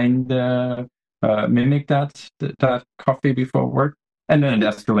kind of mimic that coffee before work, and then it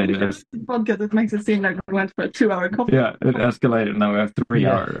escalated. Podcast, it makes it seem like we went for a 2-hour coffee. Yeah, it escalated. Now we have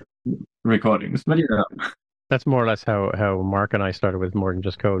 3-hour recordings. But that's more or less how Mark and I started with More Than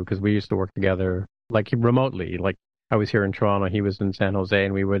Just Code, because we used to work together like remotely. Like I was here in Toronto, he was in San Jose,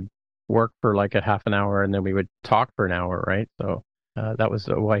 and we would work for like a half an hour, and then we would talk for an hour, right? So that was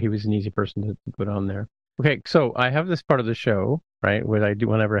why he was an easy person to put on there. Okay, so I have this part of the show, right, where I do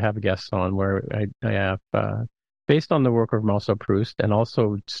whenever I have guests on, where I have, based on the work of Marcel Proust and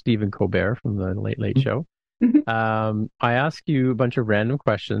also Stephen Colbert from the Late Late Show, I ask you a bunch of random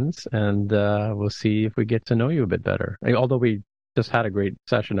questions, and we'll see if we get to know you a bit better. Although we just had a great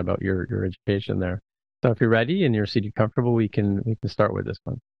session about your education there. So if you're ready and you're seated comfortable, we can start with this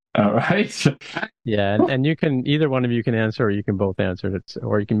one. All right. Yeah, and you can, either one of you can answer, or you can both answer it,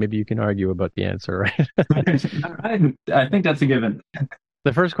 or maybe you can argue about the answer, right? All right. I think that's a given.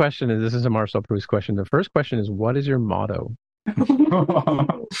 The first question is, this is a Marcel Proust question. The first question is, what is your motto?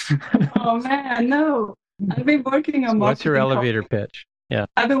 Oh man, no. I've been working on marketing. What's your elevator pitch? Yeah.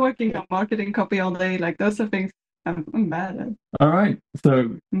 I've been working on marketing copy all day. Like, those are things I'm bad at. All right.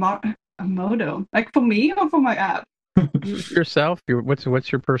 So a motto, like for me or for my app? Yourself.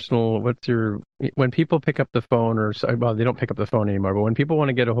 What's your personal? When people pick up the phone, well, they don't pick up the phone anymore. But when people want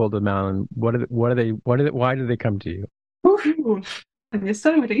to get a hold of Malin, why do they come to you? Ooh, you're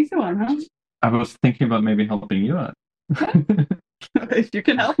starting with an easy one, huh? I was thinking about maybe helping you out. If you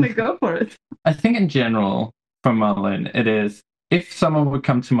can help me, go for it. I think in general, for Malin, it is, if someone would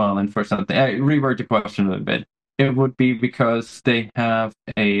come to Malin for something, I reword the question a little bit, it would be because they have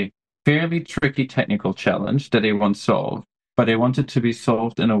a fairly tricky technical challenge that they want solved, but they want it to be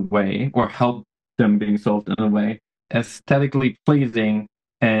solved in a way, or help them being solved in a way aesthetically pleasing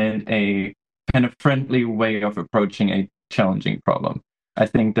and a kind of friendly way of approaching a challenging problem. I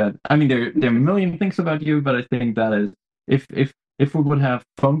think that, I mean, there are a million things about you, but I think that is, if we would have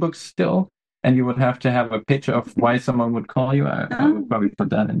phone books still, and you would have to have a picture of why someone would call you, I would probably put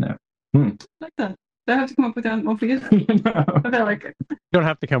that in there. I like that. Do I have to come up with that one for you? No. I like it. You don't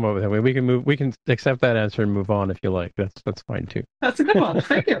have to come up with that. We can move. We can accept that answer and move on if you like. That's fine too. That's a good one.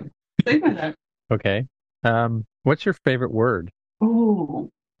 Thank you. Save my time. Okay. What's your favorite word? Oh,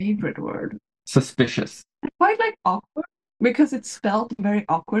 favorite word. Suspicious. I quite like awkward because it's spelled very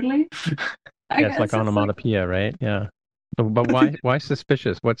awkwardly. Yeah, it's like onomatopoeia, right? Yeah. So, but why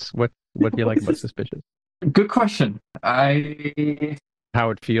suspicious? What do you like about suspicious? Good question. How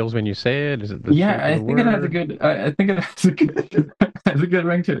it feels when you say it? Is it I think it has a good. I think it has a good has a good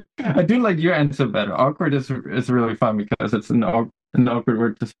ring to it. I do like your answer better. Awkward is really fun because it's an awkward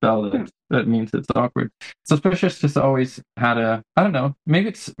word to spell. That means it's awkward. Suspicious just always had a. I don't know. Maybe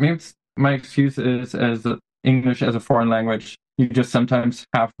it's my excuse is as English as a foreign language. You just sometimes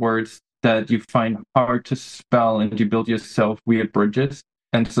have words that you find hard to spell, and you build yourself weird bridges.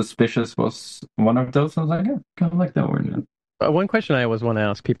 And suspicious was one of those. I was like, yeah, kind of like that word now. One question I always want to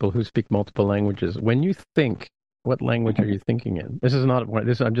ask people who speak multiple languages: when you think, what language are you thinking in? This is not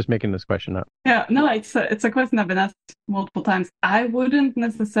this. I'm just making this question up. Yeah, no, it's a question I've been asked multiple times. I wouldn't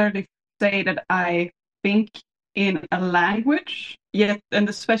necessarily say that I think in a language yet, and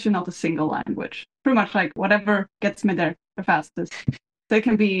especially not a single language. Pretty much like whatever gets me there the fastest. So it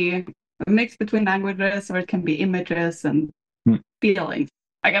can be a mix between languages, or it can be images and feelings.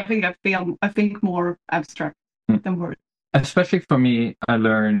 Like I think more abstract than words. Especially for me,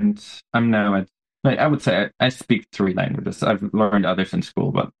 I'm now at, like, I would say I speak 3 languages. I've learned others in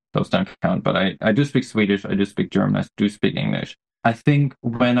school, but those don't count. But I do speak Swedish, I do speak German, I do speak English. I think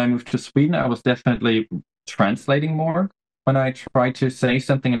when I moved to Sweden, I was definitely translating more. When I tried to say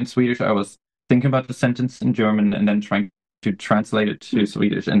something in Swedish, I was thinking about the sentence in German and then trying to translate it to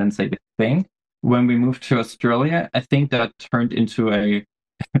Swedish and then say the thing. When we moved to Australia, I think that turned into a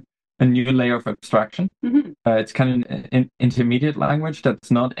new layer of abstraction. Mm-hmm. It's kind of an intermediate language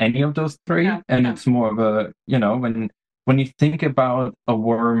that's not any of those 3, it's more of a, when you think about a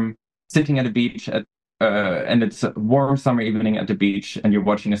worm sitting at a beach and it's a warm summer evening at the beach and you're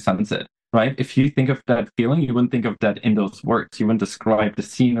watching a sunset, right? If you think of that feeling, you wouldn't think of that in those words. You wouldn't describe the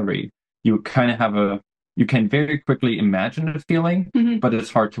scenery. You kind of you can very quickly imagine a feeling, but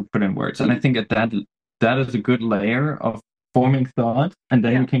it's hard to put in words. And I think that is a good layer of forming thought, and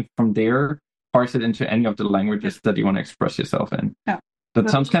then you can from there parse it into any of the languages that you want to express yourself in. Yeah. That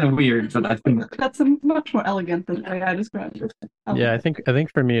sounds kind of weird, but I think that's much more elegant than the way I described it. Yeah, I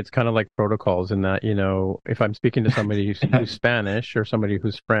think for me it's kind of like protocols in that, if I'm speaking to somebody who's Spanish or somebody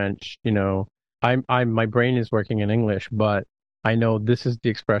who's French, my brain is working in English, but I know this is the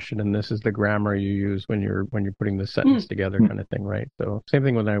expression and this is the grammar you use when you're putting the sentence together, kind of thing, right? So same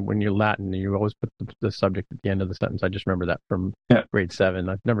thing when you're Latin, you always put the subject at the end of the sentence. I just remember that from grade 7.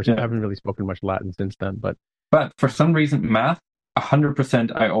 I haven't really spoken much Latin since then, but for some reason, math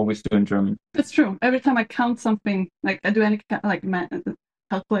 100% I always do in German. That's true. Every time I count something, like I do any like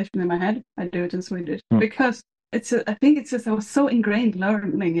calculation in my head, I do it in Swedish because I think it's just I was so ingrained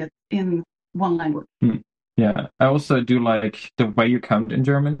learning it in one language. Yeah, I also do like the way you count in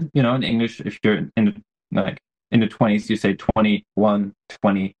German. In English, if you're in the 20s, you say 21,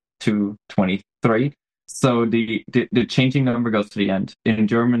 22, 23. So the changing number goes to the end. In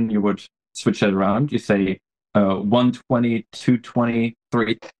German, you would switch it around. You say 120, 220,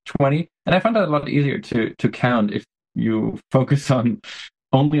 320. And I found that a lot easier to count if you focus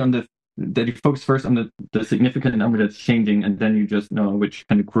that you focus first on the significant number that's changing, and then you just know which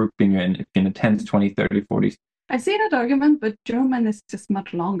kind of grouping you're in, if you're in the 10s, 20s, 30s, 40s. I see that argument, but German is just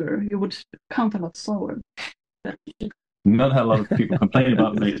much longer. You would count a lot slower. Not a lot of people complain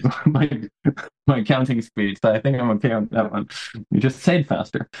about my counting speed, so I think I'm okay on that one. You just say it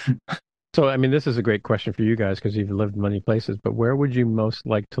faster. So, I mean, this is a great question for you guys because you've lived many places, but where would you most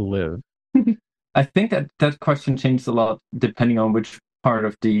like to live? I think that question changes a lot depending on which part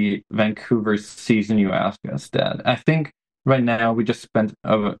of the Vancouver season you ask us, Dad. I think right now we just spent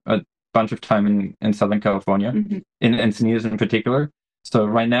a bunch of time in Southern California, in Encinitas in particular. So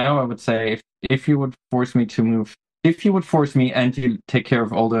right now I would say if you would force me to move, if you would force me and you take care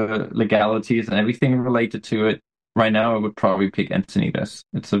of all the legalities and everything related to it, right now I would probably pick Encinitas.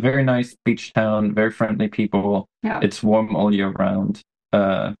 It's a very nice beach town, very friendly people. Yeah. It's warm all year round.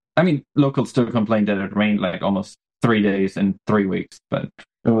 I mean, locals still complain that it rained like almost 3 days in 3 weeks, but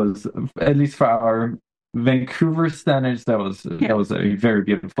it was, at least for our Vancouver standards, that was a very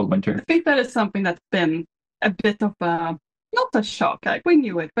beautiful winter. I think that is something that's been a bit of a, not a shock, like we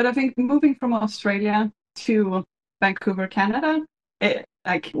knew it, but I think moving from Australia to Vancouver, Canada,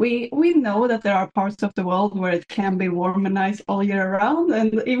 we know that there are parts of the world where it can be warm and nice all year round,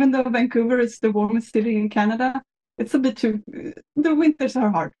 and even though Vancouver is the warmest city in Canada, it's a bit too. The winters are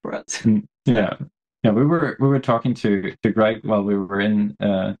hard for us. Yeah, yeah. We were talking to Greg while we were in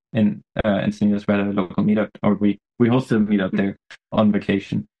Encinitas. We had a local meetup, or we hosted a meetup there on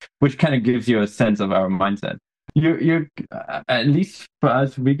vacation, which kind of gives you a sense of our mindset. You at least for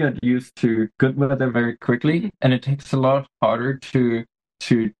us, we got used to good weather very quickly, and it takes a lot harder to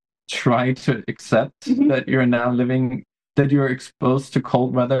try to accept that you're now living, that you're exposed to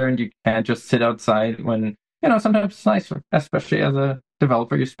cold weather and you can't just sit outside when, sometimes it's nice, especially as a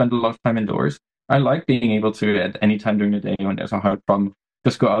developer, you spend a lot of time indoors. I like being able to, at any time during the day when there's a hard problem,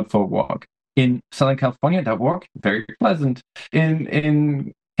 just go out for a walk. In Southern California, that walk, very pleasant.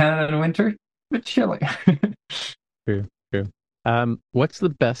 In Canada in winter, bit chilly. True. What's the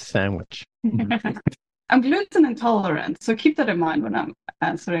best sandwich? I'm gluten intolerant, so keep that in mind when I'm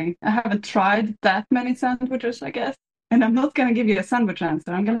answering. I haven't tried that many sandwiches, I guess, and I'm not gonna give you a sandwich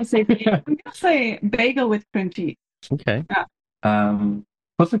answer. I'm gonna say bagel with cream cheese. Okay. Yeah.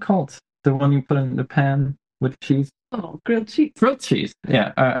 What's it called? The one you put in the pan with cheese? Oh, grilled cheese. Grilled cheese.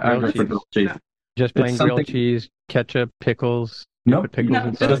 Yeah, I go for grilled cheese. Yeah. Just plain grilled cheese, ketchup, pickles. Nope. Pickles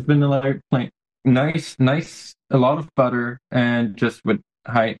inside. Just vanilla, plain. Nice, a lot of butter, and just with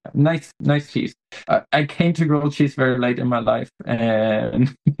nice cheese. I came to grilled cheese very late in my life,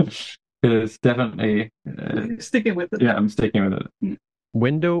 and it's definitely sticking with it. Yeah, I'm sticking with it.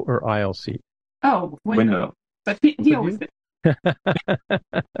 Window or aisle seat? Oh, window. But he always did.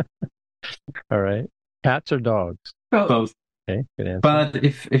 All right. Cats or dogs? Both. Okay, good answer. But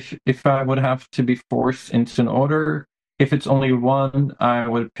if I would have to be forced into an order, if it's only one, I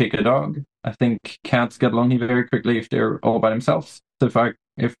would pick a dog. I think cats get lonely very quickly if they're all by themselves. So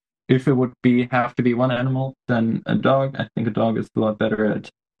if it would have to be one animal, then a dog. I think a dog is a lot better at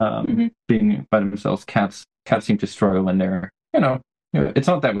being by themselves. Cats seem to struggle when they're it's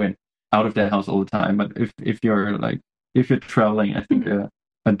not that we're out of their house all the time. But if you're traveling, I think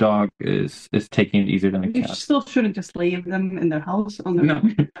a dog is taking it easier than a cat. You still shouldn't just leave them in their house on their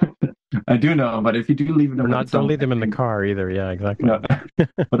own. I do know, but if you do leave them, don't leave them in the car either. Yeah, exactly. No.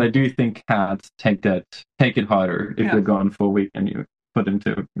 But I do think cats take it harder if they're gone for a week and you leave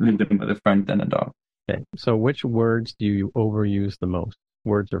them with a friend than a dog. Okay, so which words do you overuse the most?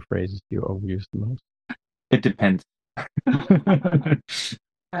 Words or phrases do you overuse the most? It depends.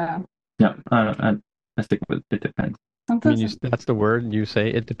 Yeah, I stick with it depends. Sometimes that's the word you say.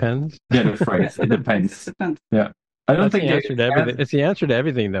 It depends. Yeah, the phrase. It depends. Yeah. I don't think the answer to everything. It's the answer to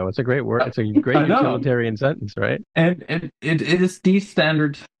everything, though. It's a great word. It's a great utilitarian sentence, right? And it is the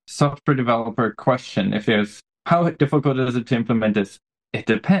standard software developer question. If there's how difficult is it to implement this? It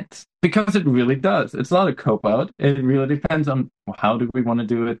depends, because it really does. It's not a cop-out. It really depends on how do we want to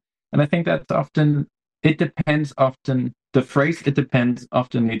do it. And I think that's often it depends. Often the phrase "it depends"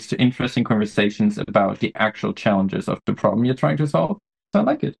 often leads to interesting conversations about the actual challenges of the problem you're trying to solve. So I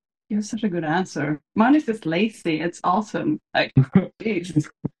like it. You have such a good answer. Mine is just lazy. It's awesome. Like, geez.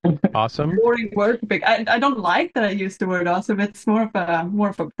 Awesome. Boring word. I don't like that I use the word awesome. It's more of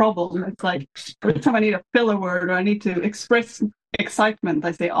a problem. It's like every time I need a filler word or I need to express excitement,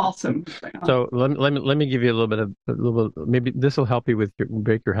 I say awesome. So let me give you a little bit. Maybe this will help you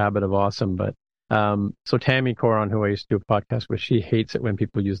break your habit of awesome. But so Tammy Coron, who I used to do a podcast with, she hates it when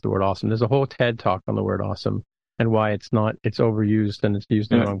people use the word awesome. There's a whole TED talk on the word awesome and why it's overused and it's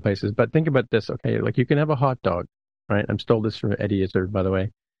used in the wrong places. But think about this, okay? Like you can have a hot dog, right? I'm stole this from Eddie Izzard, by the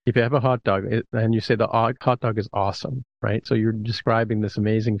way. If you have a hot dog and you say the hot dog is awesome, right? So you're describing this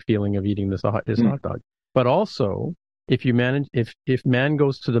amazing feeling of eating this hot dog. But also, if man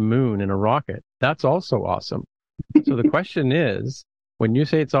goes to the moon in a rocket, that's also awesome. So the question is, when you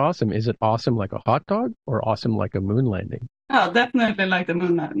say it's awesome, is it awesome like a hot dog or awesome like a moon landing? Oh, definitely like the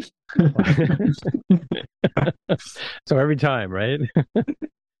moon landing. So every time, right?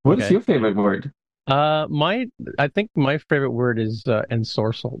 What is your favorite word? I think my favorite word is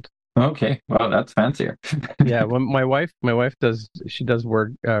ensorcelled. Okay, well, that's fancier. Yeah, when my wife does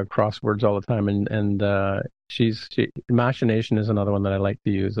word crosswords all the time, and machination is another one that I like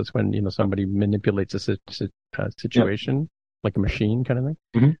to use. That's when somebody manipulates a situation like a machine kind of thing.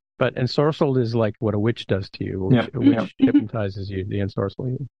 Mm-hmm. But ensorcelled is like what a witch does to you. A witch hypnotizes you. The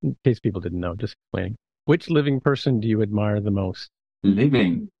ensorcel. In case people didn't know, just explaining. Which living person do you admire the most?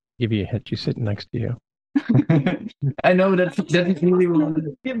 Living. Give you a hint. She's sitting next to you. I know that's really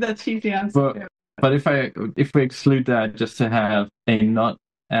wrong. Give that cheesy answer. But if we exclude that, just to have a not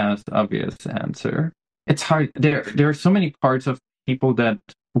as obvious answer, it's hard. There are so many parts of people that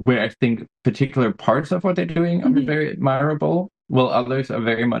where I think particular parts of what they're doing are very admirable, while others are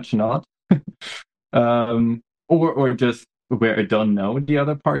very much not. Or just where I don't know the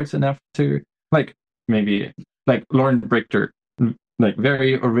other parts enough to like maybe like Lauren Brichter, like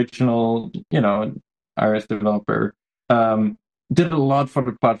very original, iOS developer. Did a lot for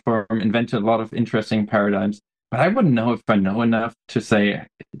the platform, invented a lot of interesting paradigms. But I wouldn't know if I know enough to say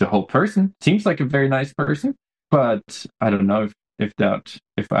the whole person seems like a very nice person, but I don't know if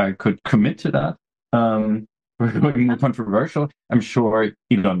I could commit to that. We're going more controversial. I'm sure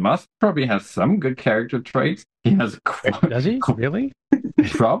Elon Musk probably has some good character traits. He has Does he really?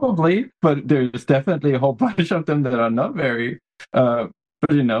 Probably, but there's definitely a whole bunch of them that are not very. But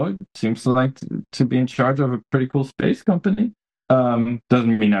it seems like to be in charge of a pretty cool space company.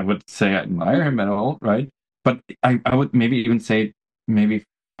 Doesn't mean I would say I admire him at all, right? But I would maybe even say maybe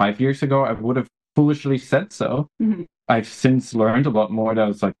 5 years ago I would have foolishly said so. Mm-hmm. I've since learned a lot more. That I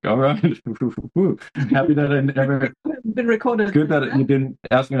was like, all right, happy that I never been recorded. Good that you didn't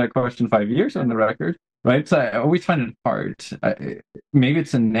ask me that question 5 years on the record, right? So I always find it hard. Maybe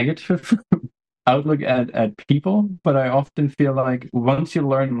it's a negative outlook at people, but I often feel like once you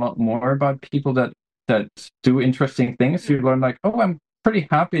learn a lot more about people that do interesting things, you learn like, oh, I'm pretty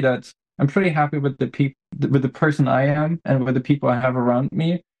happy with the person I am and with the people I have around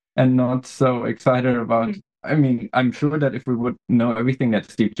me, and not so excited about. I mean, I'm sure that if we would know everything that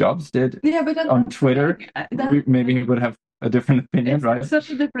Steve Jobs did on Twitter, maybe he would have a different opinion, it's right?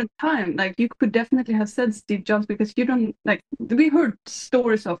 Such a different time. Like, you could definitely have said Steve Jobs, because you don't like. We heard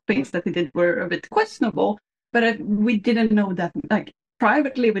stories of things that he did were a bit questionable, but we didn't know that. Like,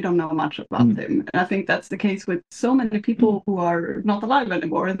 privately, we don't know much about him. And I think that's the case with so many people who are not alive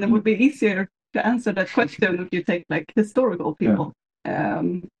anymore. And it would be easier to answer that question if you take like historical people. Yeah.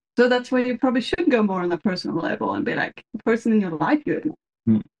 So that's where you probably should go more on a personal level and be like, the person in your life you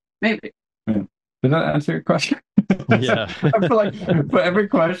know. Maybe. Yeah. Did that answer your question? Yeah. I feel like for every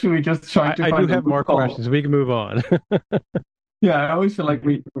question we just try to I find do have more questions. We can move on. Yeah, I always feel like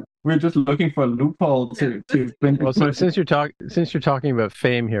we're just looking for a loophole to think. Well, so since you're talking about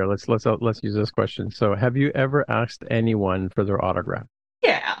fame here, let's use this question. So, have you ever asked anyone for their autograph?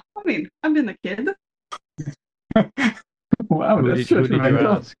 Yeah, I mean, I've been a kid. Wow, who did you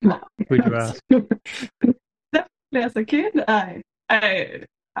ask? Who'd you ask? Definitely, as a kid, I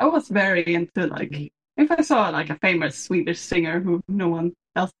was very into like, if I saw like a famous Swedish singer who no one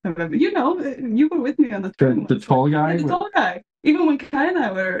else have ever, you were with me on the train. The tall guy. The tall guy. Even when Kai and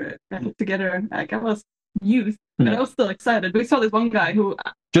I were together, like I was youth, but I was still excited. We saw this one guy who.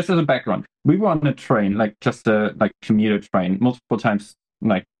 Just as a background, we were on a train, like just a commuter train, multiple times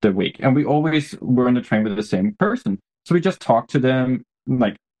like the week, and we always were on the train with the same person. So we just talked to them.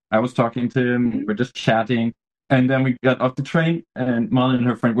 Like I was talking to him, we're just chatting, and then we got off the train, and Molly and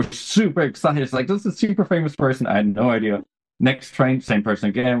her friend were super excited. It's like, this is a super famous person. I had no idea. Next train, same person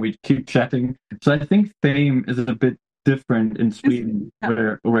again. We keep chatting. So I think fame is a bit different in Sweden,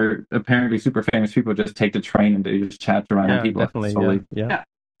 where apparently super famous people just take the train and they just chat around people. Definitely, yeah.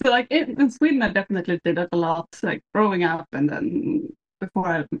 So like in Sweden, I definitely did that a lot, like growing up and then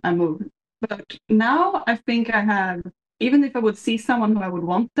before I moved. But now I think I have, even if I would see someone who I would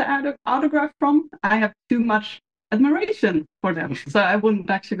want the autograph from, I have too much admiration for them, so I wouldn't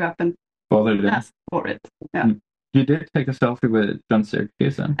actually go up and ask for it. Yeah. You did take a selfie with John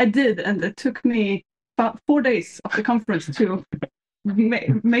Siracusa. I did, and it took me about 4 days of the conference to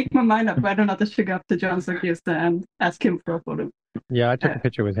make my mind up whether or not I should go up to John Siracusa and ask him for a photo. Yeah, I took a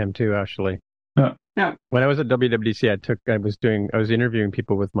picture with him too, actually. Yeah. When I was at WWDC, I was interviewing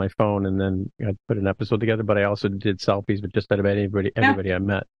people with my phone, and then I put an episode together. But I also did selfies with just about everybody I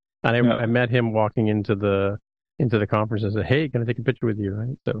met. And I met him walking into the conference and said, "Hey, can I take a picture with you?"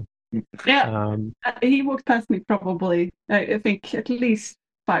 Right? So. Yeah, he walked past me probably, I think, at least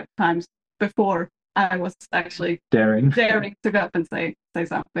 5 times before I was actually daring to go up and say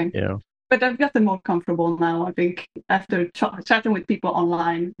something. Yeah. But I've gotten more comfortable now. I think after chatting with people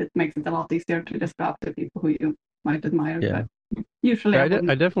online, it makes it a lot easier to just go up to people who you might admire. Yeah. But usually, I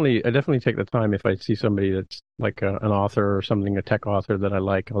definitely take the time if I see somebody that's like an author or something, a tech author that I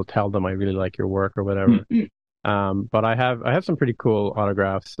like. I'll tell them I really like your work or whatever. But I have some pretty cool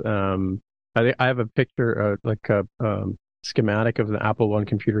autographs. I have a picture, like a schematic of the Apple I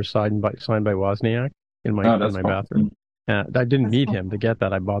computer signed by Wozniak in my bathroom. I didn't meet him to get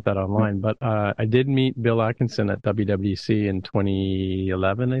that. I bought that online, but I did meet Bill Atkinson at WWDC in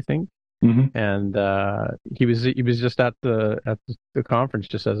 2011, I think. Mm-hmm. And he was just at the conference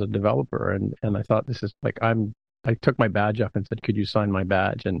just as a developer, and I thought, this is like, I'm I took my badge up and said, "Could you sign my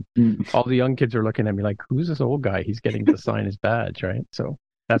badge?" And all the young kids are looking at me like, "Who's this old guy? He's getting to sign his badge, right?" So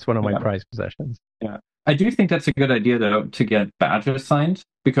that's one of my prized possessions. Yeah, I do think that's a good idea though, to get badges signed,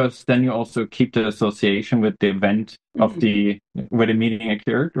 because then you also keep the association with the event of where the meeting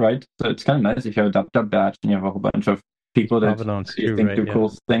occurred, right? So it's kind of nice if you have a badge and you have a whole bunch of people that you think do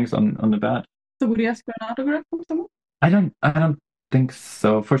cool things on the badge. So would you ask for an autograph from someone? I don't think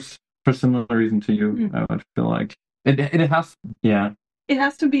so. For similar reason to you, I would feel like it has. Yeah, it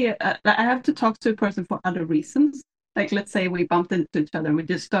has to be. I have to talk to a person for other reasons. Like, let's say we bumped into each other and we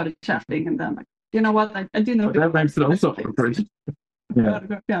just started chatting, and then like, you know what? I do know that makes it also awkward.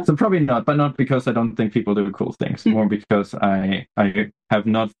 Yeah. So probably not, but not because I don't think people do cool things. More because I have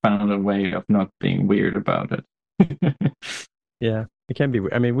not found a way of not being weird about it. Yeah, it can be.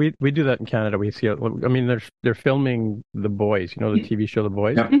 I mean, we do that in Canada. We see. I mean, they're filming The Boys. You know, the TV show The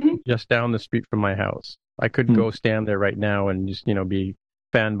Boys, just down the street from my house. I could go stand there right now and just be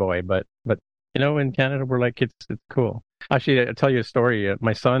fanboy, but in Canada we're like it's cool. Actually, I'll tell you a story.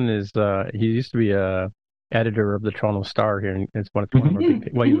 My son is he used to be a editor of the Toronto Star here, and it's one of our big.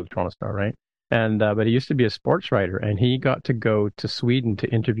 Well, you know the Toronto Star, right? And but he used to be a sports writer, and he got to go to Sweden to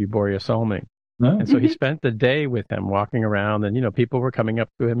interview Börje Salming. And so he spent the day with him, walking around, and people were coming up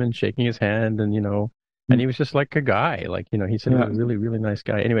to him and shaking his hand, and and he was just like a guy, like he said he was a really, really nice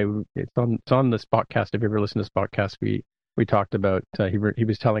guy. Anyway, it's on the Spotcast. If you ever listen to Spotcast, we talked about he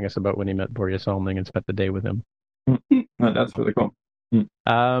was telling us about when he met Börje Salming and spent the day with him. That's really cool.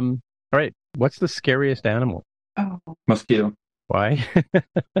 All right, what's the scariest animal? Oh, mosquito. Why?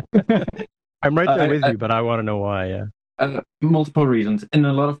 I'm right there with you, but I want to know why. Yeah. Multiple reasons. In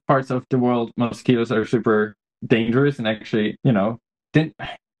a lot of parts of the world, mosquitoes are super dangerous, and actually, then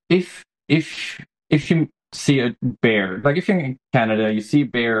if you see a bear, like if you're in Canada, you see a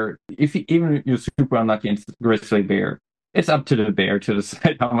bear. Even if you're super unlucky and it's a grizzly bear, it's up to the bear to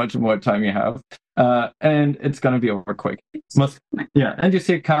decide how much more time you have, and it's gonna be over quick. And you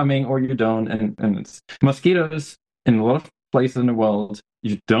see it coming or you don't, and it's mosquitoes in a lot of places in the world.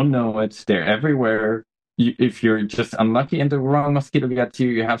 You don't know it; they're everywhere. If you're just unlucky and the wrong mosquito gets you,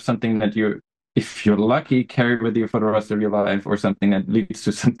 you have something that if you're lucky, carry with you for the rest of your life, or something that leads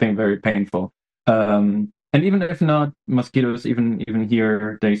to something very painful. And even if not, mosquitoes, even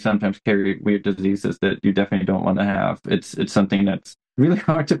here, they sometimes carry weird diseases that you definitely don't want to have. It's something that's really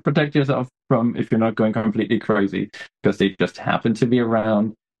hard to protect yourself from if you're not going completely crazy, because they just happen to be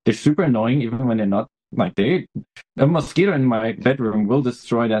around. They're super annoying, even when they're not. Like a mosquito in my bedroom will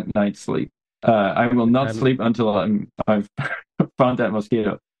destroy that night's sleep. I will not sleep until I've found that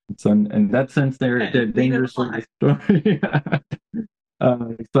mosquito. So in that sense, they're dangerous. So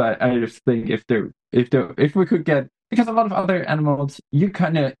I just think if we could get, because a lot of other animals, you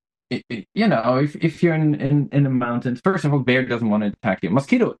kind of, if you're in the mountains, first of all, bear doesn't want to attack you.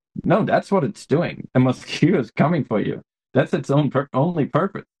 Mosquito, no, that's what it's doing. A mosquito is coming for you. That's its only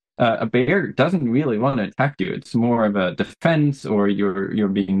purpose. A bear doesn't really want to attack you. It's more of a defense, or you're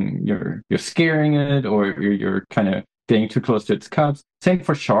scaring it, or you're kind of getting too close to its cubs. Same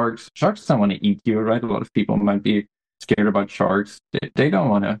for sharks. Sharks don't want to eat you, right? A lot of people might be scared about sharks. They don't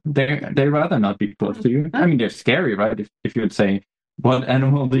want to. They rather not be close to you. I mean, they're scary, right? If you would say, what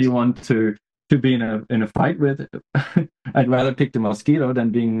animal do you want to be in a fight with? I'd rather pick the mosquito than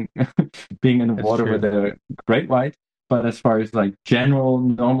being in the water with a great white. But as far as like general,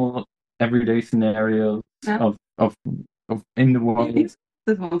 normal, everyday scenarios of in the world,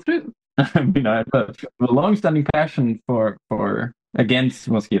 I mean, I have a long-standing passion for against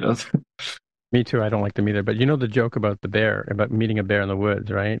mosquitoes. Me too. I don't like them either. But you know the joke about the bear, about meeting a bear in the woods,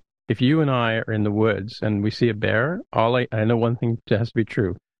 right? If you and I are in the woods and we see a bear, I know one thing has to be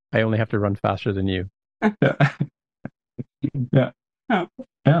true. I only have to run faster than you. Yeah. Yeah. Oh.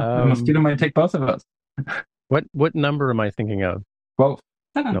 Yeah. The mosquito might take both of us. What number am I thinking of? 12.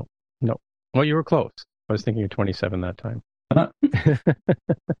 No. Well, you were close. I was thinking of 27 that time.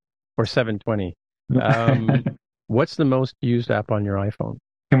 Or 720. What's the most used app on your iPhone?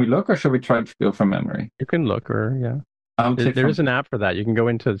 Can we look, or should we try to go from memory? You can look, or there is an app for that. You can go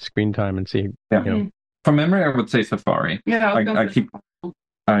into screen time and see. Yeah. From memory, I would say Safari. Yeah,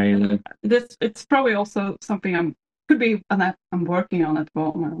 it's probably also something could be an app I'm working on at the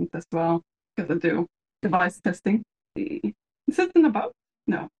moment as well, because I do device testing. Is it in about?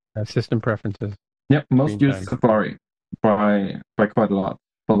 No. System preferences. Yep, most used Safari by quite a lot,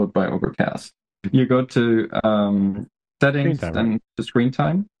 followed by Overcast. You go to settings and to screen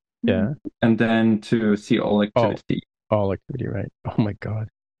time. Yeah. And then to see all activity. All activity, right. Oh my God.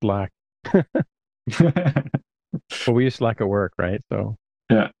 Slack. Well, we use Slack at work, right? So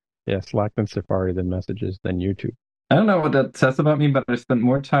yeah. Yeah, Slack then Safari, then Messages, then YouTube. I don't know what that says about me, but I spent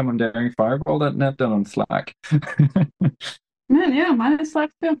more time on daringfireball.net than on Slack. Man, yeah, mine is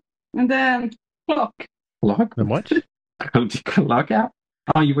Slack too. And then Clock. Clock? The what? Clock app?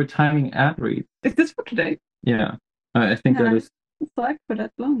 Oh, you were timing ad reads. Is this for today? Yeah. I think that is. Slack for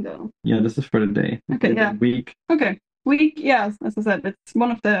that long though. Yeah, this is for the day. Okay, yeah. Week. Okay. Week, yeah, as I said, it's one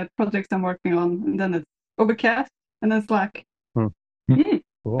of the projects I'm working on. And then it's Overcast and then Slack. Cool.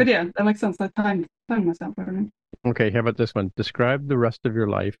 But yeah, that makes sense. I timed myself. Okay, how about this one? Describe the rest of your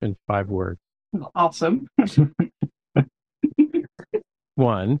life in 5 words. Awesome.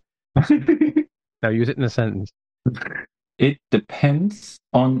 1. Now use it in a sentence. It depends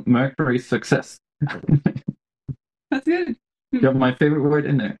on Mercury's success. That's good. You have my favorite word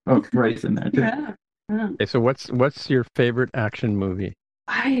in there. Oh, Grace in there too. Yeah. Okay, so what's your favorite action movie?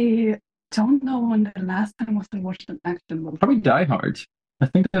 I don't know when the last time was I watched an action movie. Probably Die Hard. I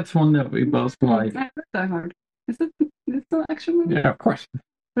think that's one that we both like. I heard Die Hard. Is it still an action movie? Yeah, of course.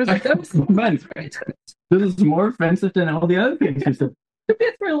 Man, this is more offensive than all the other things you said. Could be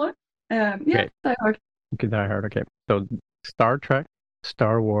a thriller. Yeah, Okay. Die Hard. Okay, Die Hard. Okay, so Star Trek,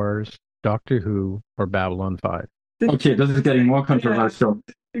 Star Wars, Doctor Who, or Babylon 5. Okay, this is getting more controversial.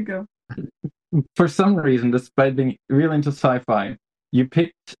 There you go. For some reason, despite being really into sci-fi, you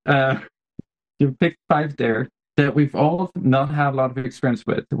picked 5 there that we've all not had a lot of experience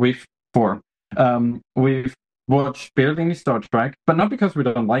with. We've watched barely any Star Trek, but not because we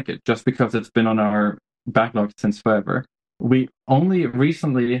don't like it, just because it's been on our backlog since forever. We only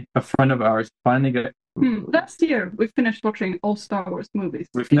recently, a friend of ours finally got. Last year, we finished watching all Star Wars movies.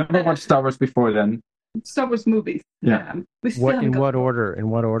 We've never watched Star Wars before then. Star Wars movies. Yeah. In what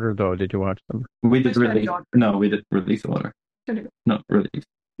order though did you watch them? We did release. No, we did release order. Not release.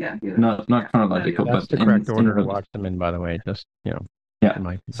 Yeah. Not chronological, That's but the correct order to watch them in. By the way, just Yeah.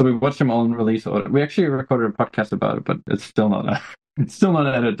 So we watched them all in release order. We actually recorded a podcast about it, but it's still not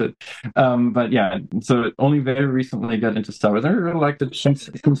edited. But yeah, so it only very recently got into Star Wars. I really liked it since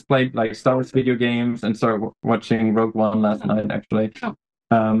played like Star Wars video games and started watching Rogue One last night. Actually,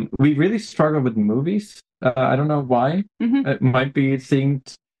 we really struggle with movies. I don't know why. It might be seeing.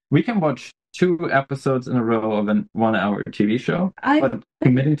 We can watch 2 episodes in a row of a 1-hour TV show, but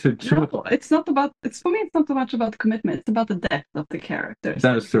committing to 2. No, it's not about. It's for me. It's not so much about the commitment. It's about the depth of the characters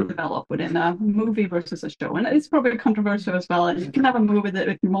that is true. Develop within a movie versus a show, and it's probably controversial as well. And you can have a movie that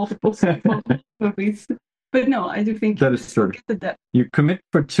with multiple movies, but no, I do think that is true. The depth. You commit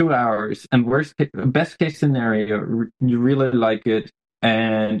for 2 hours, and best case scenario, you really like it,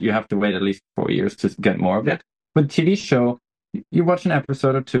 and you have to wait at least 4 years to get more of it. But TV show, you watch an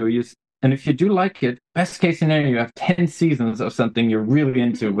episode or 2, and if you do like it, best case scenario, you have 10 seasons of something you're really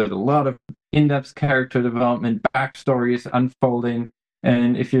into with a lot of in-depth character development, backstories unfolding.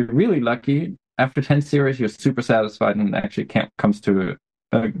 And if you're really lucky, after 10 series, you're super satisfied and actually comes to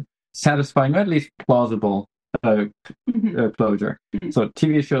a satisfying, or at least plausible closure. So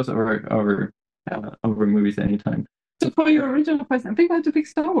TV shows over movies anytime. So for your original question, I think I had to pick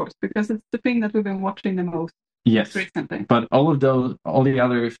Star Wars because it's the thing that we've been watching the most. Yes, recently. But all the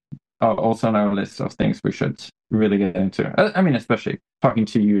others are also on our list of things we should really get into. I mean, especially talking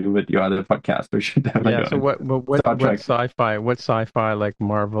to you with your other podcast, we should definitely. Yeah. So what sci-fi like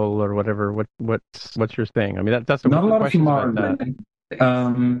Marvel or whatever? What's your thing? I mean, that's not a lot of Marvel.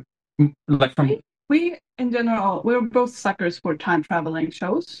 Like from we in general, we're both suckers for time traveling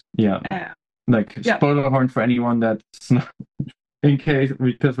shows. Yeah. Spoiler horn for anyone that's not, in case,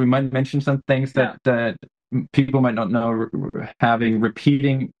 because we might mention some things that people might not know, having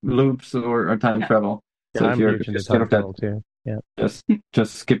repeating loops or time travel. So if you're just scared of that too. Yeah.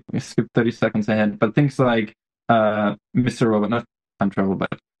 Just skip 30 seconds ahead. But things like Mr. Robot, not time travel,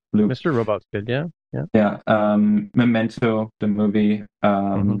 but loop. Mr. Robot's good, yeah. Memento, the movie.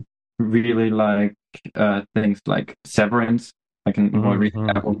 Really like things like Severance. I can read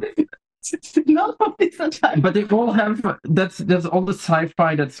Apple. But they all have there's all the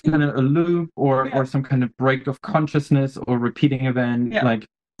sci-fi that's kind of a loop or some kind of break of consciousness or repeating event. Like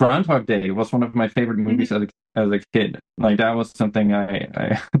Groundhog Day was one of my favorite movies as a kid. Like that was something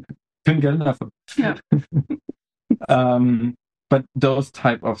I couldn't get enough of. But those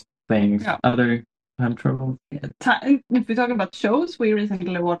type of things, other time travel. If we're talking about shows, we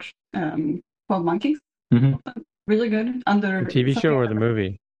recently watched 12 Monkeys. Really good. The TV show or the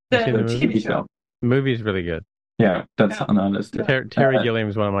movie? The TV show. The movie's really good. Yeah, that's on our list. Terry Gilliam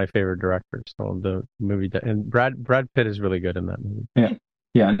is one of my favorite directors. So the movie, and Brad Pitt is really good in that movie.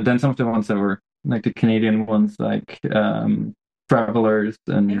 Yeah, and then some of the ones that were like the Canadian ones, like Travelers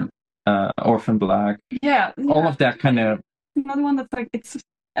and Orphan Black. Yeah, all of that kind of. Another one that's like it's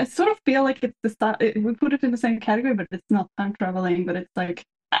I sort of feel like it's we put it in the same category, but it's not time traveling, but it's like,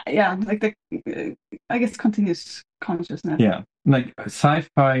 yeah, like I guess continuous consciousness. Yeah, like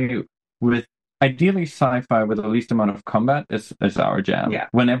sci-fi with ideally sci-fi with the least amount of combat is our jam. Yeah.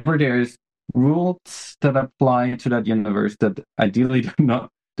 Whenever there's rules that apply to that universe that ideally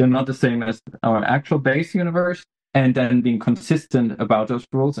they're not the same as our actual base universe, and then being consistent about those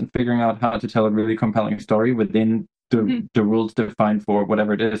rules and figuring out how to tell a really compelling story within the rules defined for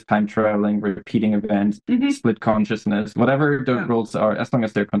whatever it is, time traveling, repeating events, split consciousness, whatever the rules are, as long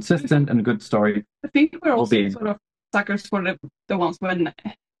as they're consistent and a good story. I think we're also sort of suckers for the ones when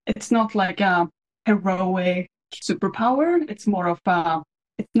it's not like a heroic superpower. It's more of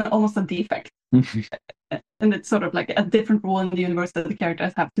it's not almost a defect. And it's sort of like a different rule in the universe that the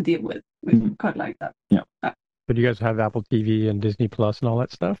characters have to deal with. We quite like that. Yeah. But you guys have Apple TV and Disney Plus and all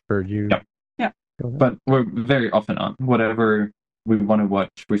that stuff, or do you? Yeah. But we're very often on whatever we want to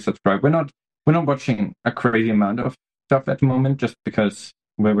watch. We subscribe. We're not watching a crazy amount of stuff at the moment, just because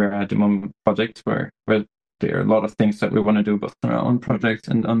where we're at the moment, projects where there are a lot of things that we want to do, both on our own projects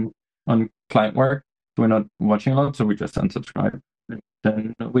and on client work. We're not watching a lot, so we just unsubscribe.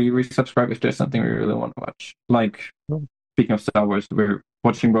 Then we resubscribe if there's something we really want to watch. Like speaking of Star Wars, we're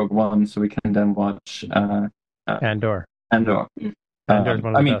watching Rogue One, so we can then watch Andor. I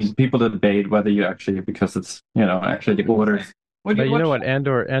mean, people debate whether you actually, because it's, actually the orders. But you know what?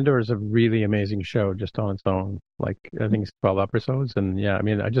 Andor is a really amazing show just on its own. Like, I think it's 12 episodes. And yeah, I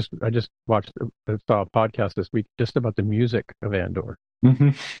mean, I just saw a podcast this week just about the music of Andor.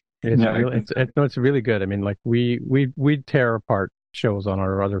 It's really good. I mean, like we tear apart shows on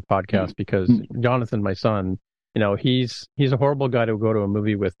our other podcast because Jonathan, my son, he's a horrible guy to go to a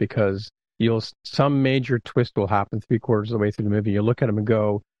movie with because some major twist will happen 3/4 of the way through the movie. You look at him and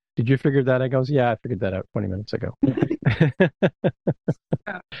go, "Did you figure that out?" I goes, "Yeah, I figured that out 20 minutes ago."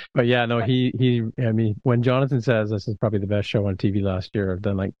 But yeah, no, I mean, when Jonathan says this is probably the best show on TV last year,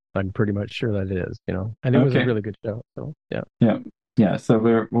 then I'm pretty much sure that it is, and it was a really good show. So yeah. So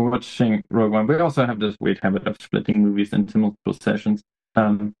we're watching Rogue One. We also have this weird habit of splitting movies into multiple sessions.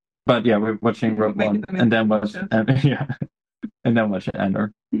 But yeah, we're watching Rogue One and then watch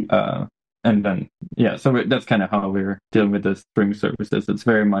Andor. And then, so that's kind of how we're dealing with the streaming services. It's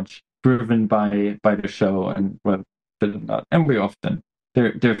very much driven by the show and not. And we often,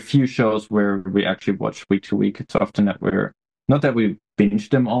 there are few shows where we actually watch week to week. It's often that not that we binge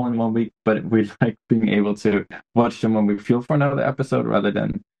them all in 1 week, but we like being able to watch them when we feel for another episode rather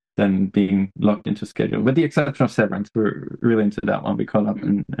than being locked into schedule. With the exception of Severance, we're really into that one. We caught up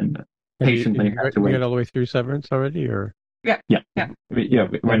and patiently had to wait. You get all the way through Severance already, or? Yeah.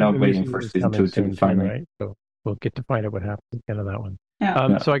 We're now waiting for season 2 to finally. Right? So we'll get to find out what happens at the end of that one.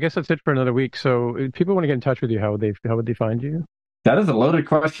 Yeah. So I guess that's it for another week. So if people want to get in touch with you, how would they find you? That is a loaded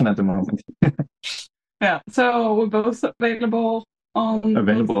question at the moment. Yeah. So we're both available. We're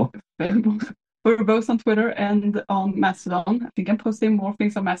both on Twitter and on Mastodon. I think I'm posting more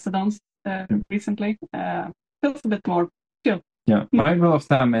things on Mastodon recently. Feels a bit more chill. Yeah, my rule of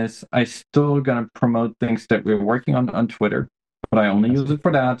thumb is I still gonna promote things that we're working on Twitter, but I only use it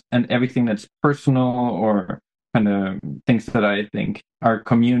for that, and everything that's personal or kind of things that I think are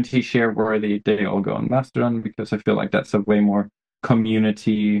community share worthy, they all go on Mastodon because I feel like that's a way more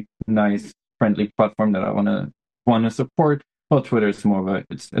community nice friendly platform that I want to support. Well, Twitter is more of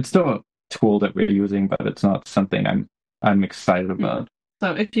it's still a tool that we're using, but it's not something I'm excited about.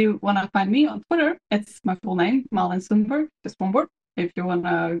 So if you want to find me on Twitter, it's my full name, Malin Sundberg, just one word. If you want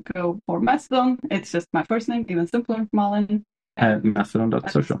to go for Mastodon, it's just my first name, even simpler, Malin. At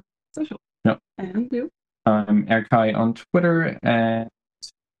mastodon.social. Yeah. And you? I'm Erkai on Twitter and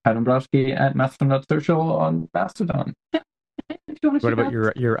Adam Browski at mastodon.social on Mastodon. Yeah. If you want to what about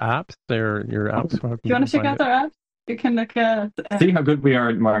your apps? Your apps? If you want to check out our apps, you can look at... See how good we are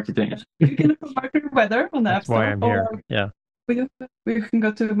at marketing. You can look at Mercury Weather on the App Store. That's why I'm here. Yeah. We can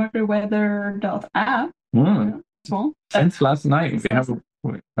go to mercuryweather.app. Well, since last night, we have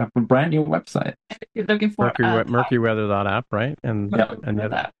a brand new website. If you're looking for mercuryweather.app, right? And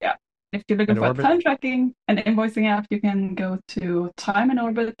if you're looking for a time tracking and invoicing app, you can go to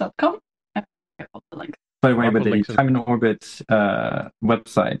timeinorbit.com and get all the links. By the way, with the Time in Orbit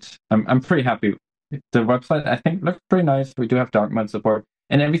website, I'm pretty happy. The website, I think, looks pretty nice. We do have dark mode support,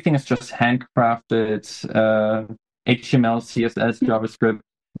 and everything is just handcrafted. HTML, CSS, JavaScript,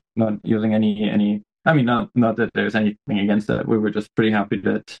 not using any. I mean, not that there's anything against that. We were just pretty happy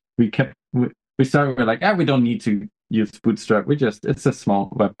that we started with like, we don't need to use Bootstrap. It's a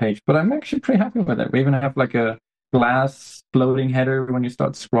small web page, but I'm actually pretty happy with it. We even have like a glass floating header when you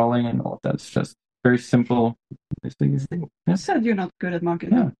start scrolling and all of that. It's just very simple. You said you're not good at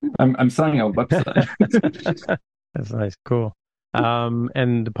marketing. Yeah, I'm selling our website. That's nice, cool.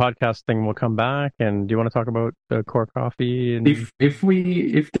 And the podcast thing will come back. And do you want to talk about the Core Coffee? And If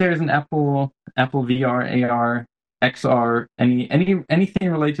there's an Apple VR, AR, XR,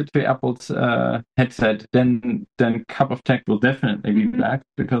 anything related to Apple's headset, then Cup of Tech will definitely be back,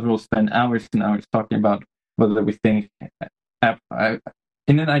 because we'll spend hours and hours talking about whether we think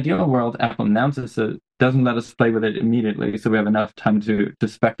in an ideal world, Apple announces it, doesn't let us play with it immediately, so we have enough time to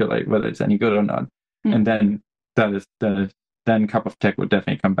speculate whether it's any good or not. And then then Cup of Tech will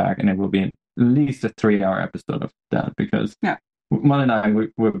definitely come back, and it will be at least a 3-hour episode of that, because Molly and I,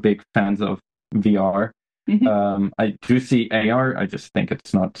 we're big fans of VR. I do see AR. I just think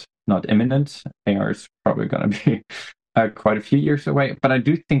it's not imminent. AR is probably going to be quite a few years away, but I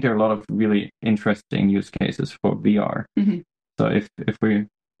do think there are a lot of really interesting use cases for VR. So if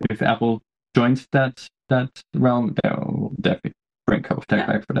Apple joins that realm, they'll definitely bring Cup of Tech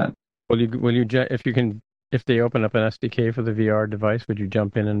back for that. If they open up an SDK for the VR device, would you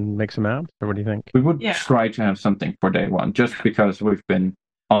jump in and make some apps, or what do you think? We would try to have something for day one, just because we've been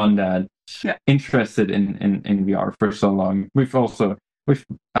on that, interested in VR for so long.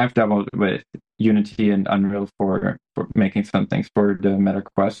 I've dabbled with Unity and Unreal for making some things for the Meta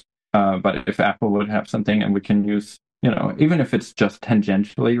Quest. But if Apple would have something and we can use, even if it's just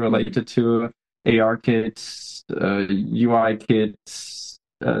tangentially related to AR kits, UI kits,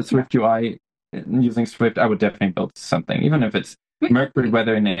 Swift UI, using Swift, I would definitely build something, even if it's Mercury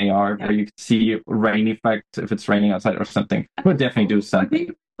weather in AR, where you see rain effect if it's raining outside or something. We'll definitely do something. I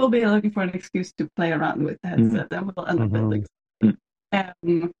think we'll be looking for an excuse to play around with the headset, and we'll end up building.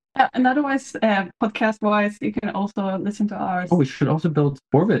 And otherwise, podcast-wise, you can also listen to ours. Oh, we should also build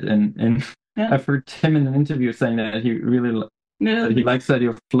Orbit. And I've heard Tim in an interview saying that he really he likes the idea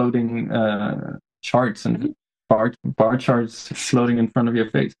of floating charts and bar charts floating in front of your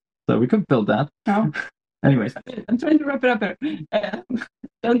face. So we could build that. Oh. Anyways. I'm trying to wrap it up here.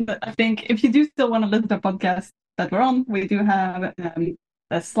 And I think if you do still want to listen to a podcast that we're on, we do have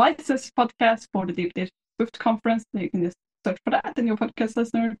a Slices podcast for the Deep Dish Swift conference. You can just search for that in your podcast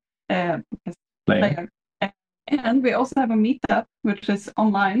listener player. And we also have a meetup, which is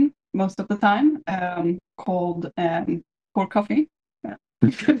online most of the time, called Core Coffee.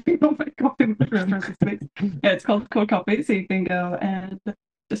 It's called Core Coffee, so you can go and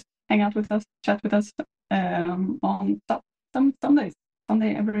just hang out with us, chat with us on some Sundays.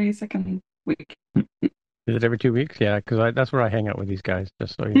 Sunday every second week. Is it every 2 weeks? Yeah, because that's where I hang out with these guys,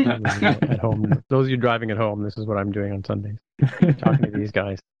 just so you know, at home. Those of you driving at home, this is what I'm doing on Sundays, talking to these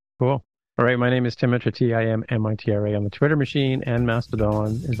guys. Cool. All right, my name is Timitra, TIMMITRA on the Twitter machine, and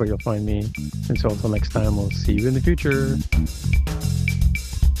Mastodon is where you'll find me. And so until next time, we'll see you in the future.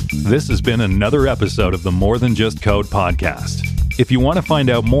 This has been another episode of the More Than Just Code podcast. If you want to find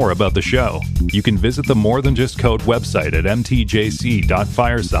out more about the show, you can visit the More Than Just Code website at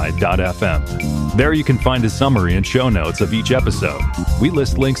mtjc.fireside.fm. There you can find a summary and show notes of each episode. We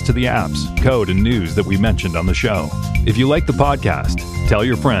list links to the apps, code, and news that we mentioned on the show. If you like the podcast, tell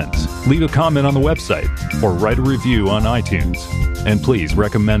your friends, leave a comment on the website, or write a review on iTunes. And please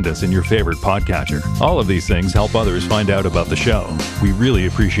recommend us in your favorite podcatcher. All of these things help others find out about the show. We really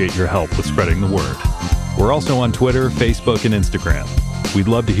appreciate your help with spreading the word. We're also on Twitter, Facebook, and Instagram. We'd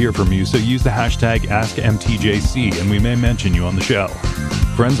love to hear from you, so use the hashtag AskMTJC and we may mention you on the show.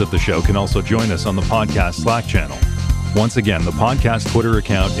 Friends of the show can also join us on the podcast Slack channel. Once again, the podcast Twitter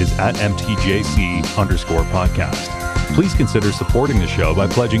account is at MTJC_podcast. Please consider supporting the show by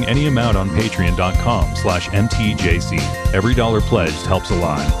pledging any amount on patreon.com/MTJC. Every dollar pledged helps a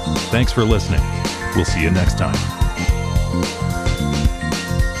lot. Thanks for listening. We'll see you next time.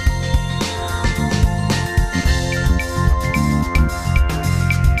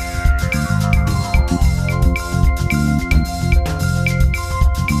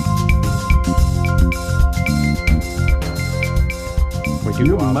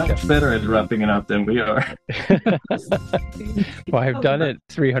 You're much better at wrapping it up than we are. Well, I've done it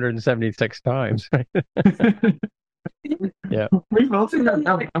 376 times. Yeah. We've also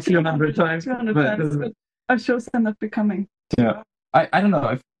done it a few hundred times. But our shows end up becoming. Yeah. I don't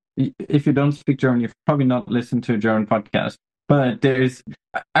know. If you don't speak German, you've probably not listened to a German podcast. But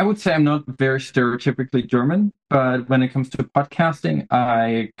I would say I'm not very stereotypically German, but when it comes to podcasting,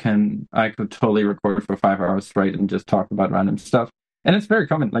 I could totally record for 5 hours straight and just talk about random stuff. And it's very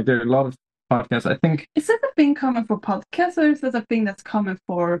common. Like, there are a lot of podcasts, I think. Is that a thing common for podcasts, or is that a thing that's common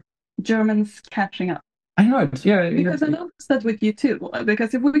for Germans catching up? I know. Because I noticed that with you too.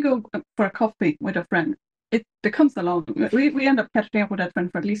 Because if we go for a coffee with a friend, it becomes a long. We end up catching up with that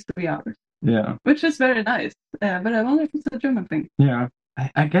friend for at least 3 hours. Yeah. Which is very nice. But I wonder if it's a German thing. Yeah,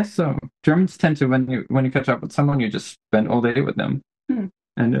 I guess so. Germans tend to, when you catch up with someone, you just spend all day with them. And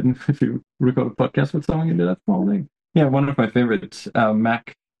then if you record a podcast with someone, you do that for all day. Yeah, one of my favorite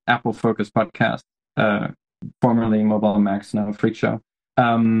Mac Apple focused podcasts, formerly Mobile Max, now Freak Show.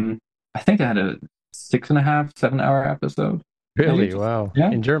 I think they had a 6.5, 7 hour episode. Really? Wow.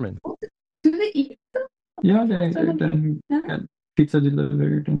 Yeah. In German. Do they eat them? Yeah, they get pizza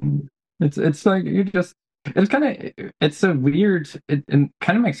delivered, and it's like it's a weird. It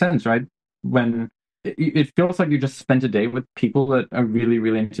kind of makes sense, right? When it feels like you just spent a day with people that are really,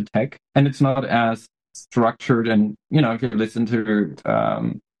 really into tech, and it's not as structured. And if you listen to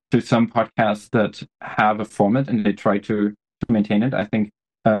some podcasts that have a format and they try to maintain it, I think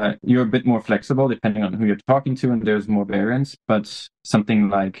you're a bit more flexible depending on who you're talking to, and there's more variance. But something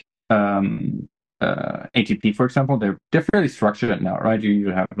like ATP, for example, they're fairly structured now, right? You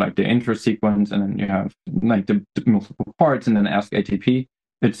have like the intro sequence, and then you have like the multiple parts, and then Ask ATP.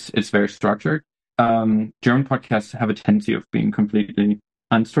 It's very structured. German podcasts have a tendency of being completely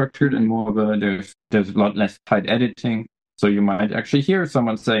unstructured and more of there's a lot less tight editing. So you might actually hear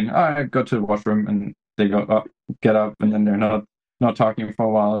someone saying, "Oh, I go to the washroom," and they go up, get up, and then they're not talking for a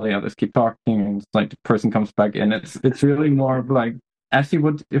while. The others keep talking, and it's like the person comes back in. It's really more of like as you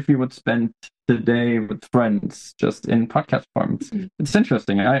would if you would spend the day with friends, just in podcast forms. It's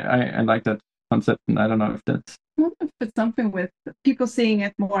interesting. I like that concept, and I don't know if that's. I wonder if it's something with people seeing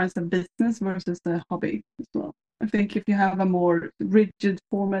it more as a business versus a hobby as well. I think if you have a more rigid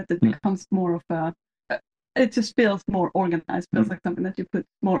format, it becomes more of a. It just feels more organized. Feels like something that you put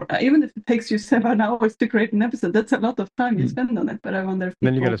more. Even if it takes you 7 hours to create an episode, that's a lot of time you spend on it. But I wonder if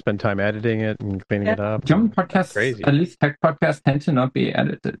then you got to spend time editing it and cleaning it up. German podcasts, at least tech podcasts, tend to not be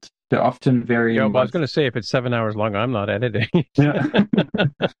edited. They're often very. Yeah, well, I was going to say if it's 7 hours long, I'm not editing. Yeah,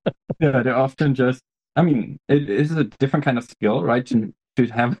 yeah, they're often just. I mean, it is a different kind of skill, right? To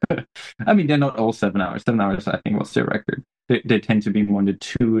have. I mean, they're not all 7 hours. 7 hours, I think, was their record. They tend to be more in the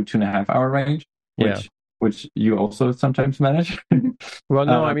 2.5 hour range, which you also sometimes manage. Well,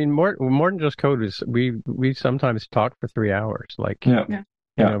 no, I mean more than just code is we sometimes talk for 3 hours, like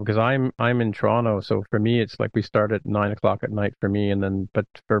because I'm in Toronto, so for me it's like we start at 9 o'clock at night for me, and then but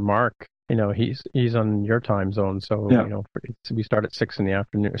for Mark, he's on your time zone, so we start at 6 in the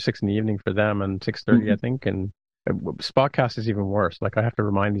afternoon, or 6 in the evening for them, and 6:30 I think, and Spotcast is even worse. Like I have to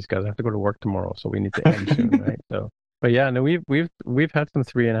remind these guys I have to go to work tomorrow, so we need to end soon, right? So. But yeah, no, we've had some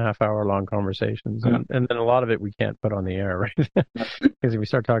 3.5 hour long conversations, and then a lot of it we can't put on the air, right? Because if we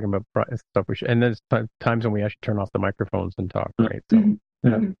start talking about stuff, we should, and there's times when we actually turn off the microphones and talk, right? So,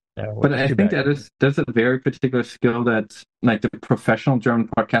 but I think that's a very particular skill that like the professional German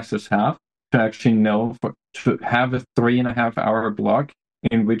podcasters have, to actually know to have a 3.5 hour block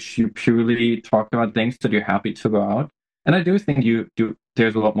in which you purely talk about things that you're happy to go out. And I do think you do.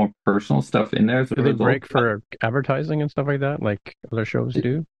 There's a lot more personal stuff in there. Do they break for advertising and stuff like that, like other shows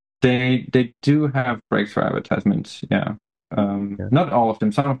do? They do have breaks for advertisements. Yeah. Not all of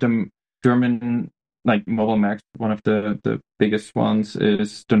them. Some of them, German, like Mobile Max, one of the biggest ones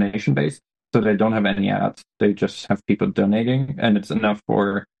is donation based, so they don't have any ads. They just have people donating, and it's enough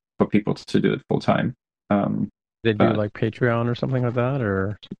for people to do it full time. They do like Patreon or something like that,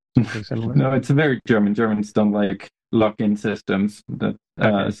 or something similar. No, it's very German. Germans don't like lock-in systems. So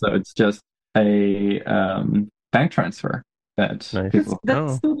it's just a bank transfer that people.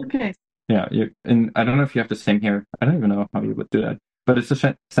 That's still the case. Yeah, and I don't know if you have the same here. I don't even know how you would do that, but it's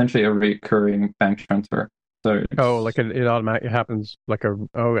essentially a recurring bank transfer. So like it automatically happens like a.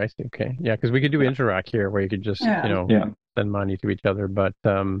 Oh, I see. Okay, yeah, because we could do Interact here, where you could just send money to each other, but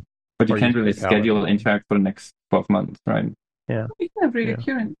you can't really schedule Interact for the next 12 months, right? Yeah, we can have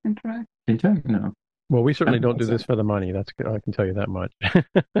recurring Interact. Interact, no. Well, we certainly don't do this for the money. I can tell you that much.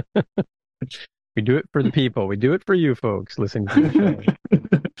 We do it for the people. We do it for you folks listening to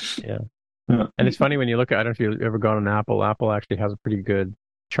the show. Yeah. And it's funny when you look at, I don't know if you've ever gone on Apple. Apple actually has a pretty good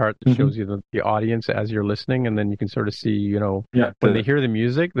chart that shows you the audience as you're listening, and then you can sort of see, when they hear the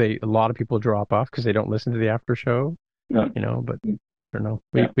music, a lot of people drop off because they don't listen to the after show. But I don't know.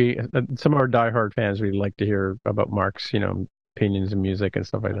 We some of our diehard fans really like to hear about Mark's, opinions and music and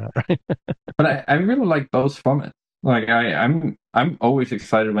stuff like that, right? But I really like both formats. Like I'm always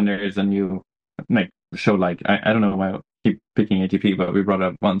excited when there is a new show. Like I don't know why I keep picking ATP, but we brought it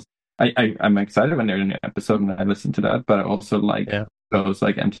up once. I'm excited when there's a new episode and I listen to that. But I also like shows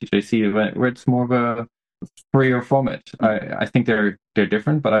like MTJC where it's more of a freer format. I think they're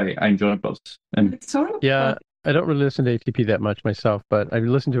different, but I enjoy both. And it's sort of I don't really listen to ATP that much myself, but I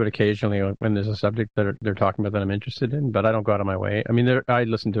listen to it occasionally when there's a subject that they're talking about that I'm interested in. But I don't go out of my way. I mean, I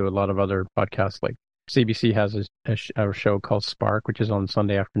listen to a lot of other podcasts. Like CBC has a show called Spark, which is on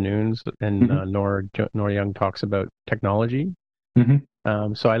Sunday afternoons, and Nora Young talks about technology.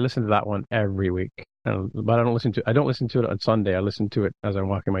 So I listen to that one every week. But I don't listen to it on Sunday. I listen to it as I'm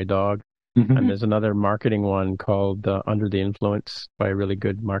walking my dog. And there's another marketing one called Under the Influence by a really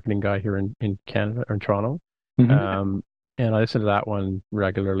good marketing guy here in Canada or in Toronto. And I listen to that one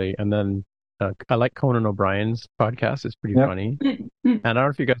regularly. And then I like Conan O'Brien's podcast. It's pretty funny. And I don't know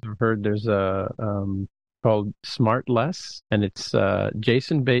if you guys have heard, there's a called Smart Less, and it's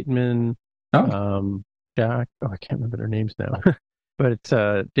Jason Bateman, Jack. Oh, I can't remember their names now. But it's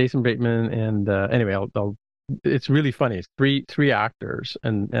Jason Bateman and anyway, it's really funny. It's three actors,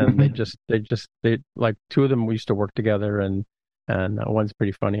 and they like two of them we used to work together, and one's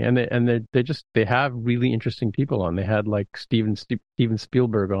pretty funny, and they have really interesting people on. They had like Steven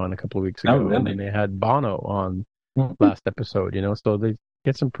Spielberg on a couple of weeks ago, really? And then they had Bono on last episode. So they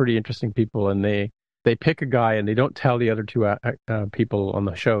get some pretty interesting people, and they pick a guy, and they don't tell the other two people on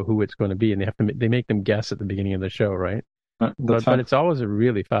the show who it's going to be, and they make them guess at the beginning of the show, right? But it's always a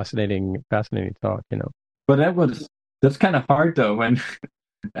really fascinating talk, But that's kind of hard though when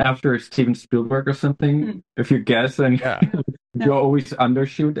after Steven Spielberg or something, if you guess and you always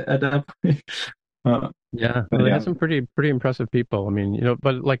undershoot at that point. They have some pretty impressive people. I mean,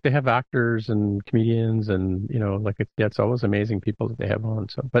 but like they have actors and comedians, and like it's always amazing people that they have on.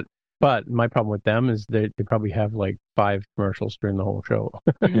 So, but my problem with them is they probably have like 5 commercials during the whole show.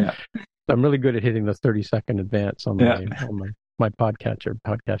 I'm really good at hitting the 30-second advance on my podcatcher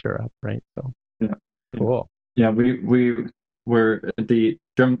app, right? So cool. Yeah, we were the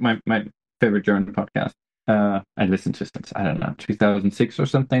German, my favorite German podcast. I listened to since, I don't know, 2006 or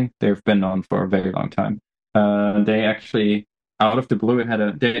something. They've been on for a very long time. They actually, out of the blue,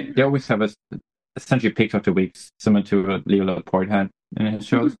 they always have essentially pick of the weeks, similar to what Leo Laporte had in his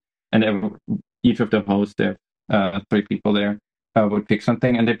shows. And each of the hosts, there 3 people there, would pick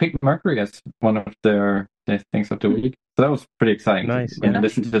something, and they picked Mercury as one of their things of the week. So that was pretty exciting. Nice. When you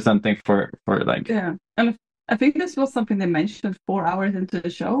listen to something for like... Yeah, and I think this was something they mentioned 4 hours into the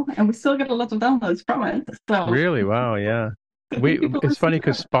show, and we still get a lot of downloads from it. So really, wow, yeah. It's funny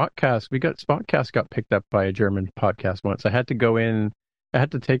because Spotcast got picked up by a German podcast once. I had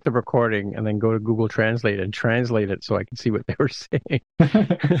to take the recording and then go to Google Translate and translate it so I could see what they were saying.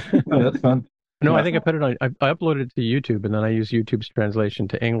 Oh, that's fun. No, I think I put it on. I uploaded it to YouTube, and then I used YouTube's translation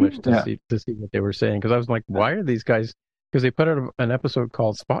to English to see what they were saying. Because I was like, why are these guys? Because they put out an episode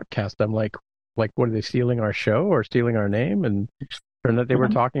called Spotcast. I'm like, what are they stealing our show or stealing our name? And turned out they were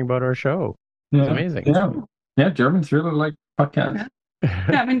talking about our show. It's amazing. Yeah, Germans really like podcasts.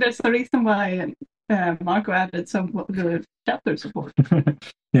 I mean, there's a reason why Marco added some good chapter support.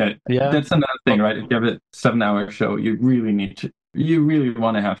 Yeah, that's another thing, right? If you have a 7-hour show, you really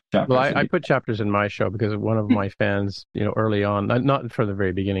want to have chapters. Well, I put chapters in my show because one of my fans, early on, not from the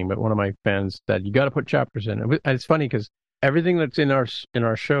very beginning, but one of my fans said, you got to put chapters in. And it's funny because everything that's in our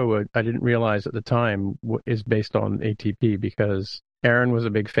show, I didn't realize at the time is based on ATP, because Aaron was a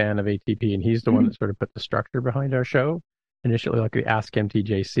big fan of ATP, and he's the one that sort of put the structure behind our show. Initially, like the Ask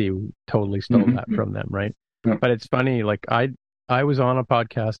MTJC, we totally stole that from them, right? Yeah. But it's funny, like I was on a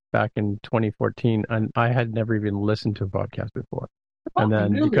podcast back in 2014, and I had never even listened to a podcast before. And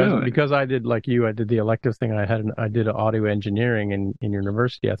then because I did, like you, I did the elective thing. I did audio engineering in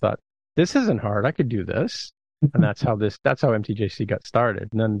university. I thought, this isn't hard. I could do this. And that's how MTJC got started.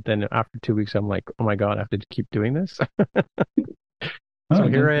 And then after 2 weeks, I'm like, oh my God, I have to keep doing this. So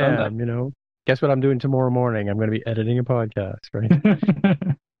here I am, Guess what I'm doing tomorrow morning? I'm going to be editing a podcast, right?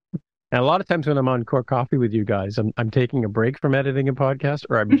 And a lot of times when I'm on Core Coffee with you guys, I'm taking a break from editing a podcast,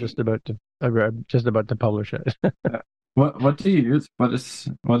 or I'm just about to publish it. What do you use? What is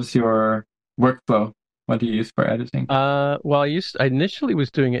your workflow? What do you use for editing? Well, I initially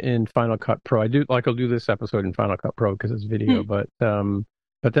was doing it in Final Cut Pro. I'll do this episode in Final Cut Pro because it's video, but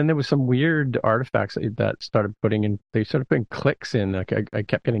then there was some weird artifacts that started putting in. They started putting clicks in. Like I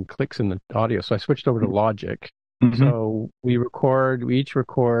kept getting clicks in the audio, so I switched over to Logic. So we each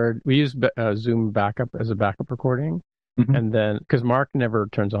record. We use Zoom backup as a backup recording, and then because Mark never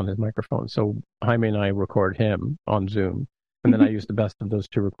turns on his microphone, so Jaime and I record him on Zoom, and then I use the best of those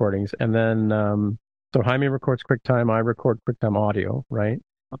 2 recordings, and then so Jaime records QuickTime, I record QuickTime audio, right?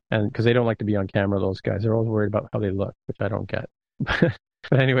 And because they don't like to be on camera, those guys, they're always worried about how they look, which I don't get.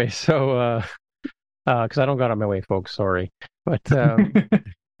 But anyway, so because I don't got on my way, folks, sorry, but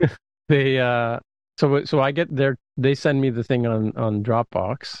So I get they send me the thing on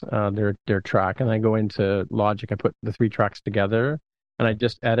Dropbox, their track, and I go into Logic. I put the 3 tracks together, and I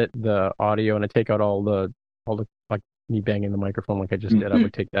just edit the audio, and I take out all the like me banging the microphone like I just did. I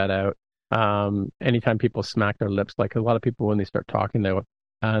would take that out. Anytime people smack their lips, like a lot of people when they start talking,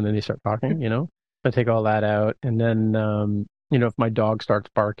 and then they start talking, I take all that out, and then if my dog starts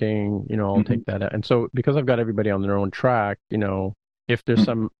barking, I'll take that out. And so because I've got everybody on their own track, if there's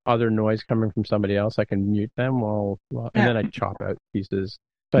some other noise coming from somebody else, I can mute them and then I chop out pieces.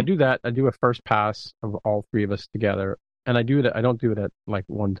 So I do that. I do a first pass of all 3 of us together, and I don't do it at like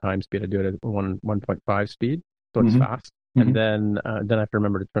 1 time speed. I do it at 1.5 speed, so it's fast. And then I have to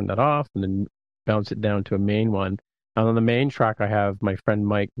remember to turn that off, and then bounce it down to a main one. And on the main track, I have my friend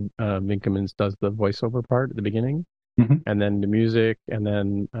Mike Winkelmans does the voiceover part at the beginning. And then the music, and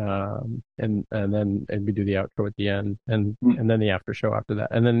then and we do the outro at the end, and then the after show after that.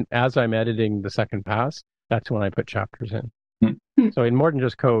 And then as I'm editing the second pass, that's when I put chapters in. So in more than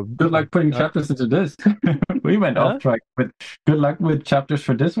just code. Good luck putting chapters into this. We went off track, but good luck with chapters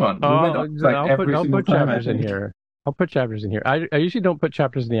for this one. I'll put chapters in here. I'll put chapters in here. I usually don't put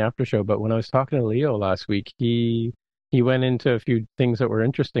chapters in the after show, but when I was talking to Leo last week, he went into a few things that were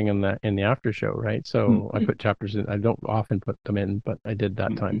interesting in the after show, right? So I put chapters in. I don't often put them in, but I did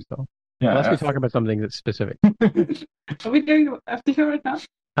that time. So unless we talk about something that's specific. Are we doing the after show right now?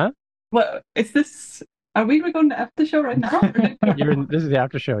 Huh? Well, is this? Are we recording the after show right now? This is the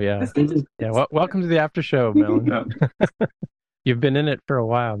after show, yeah. Yeah. Welcome to the after show, Melon. You've been in it for a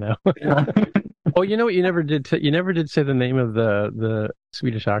while now. Oh, you know what? You never did say the name of the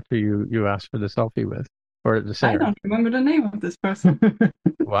Swedish actor you asked for the selfie with. Or the singer. I don't remember the name of this person.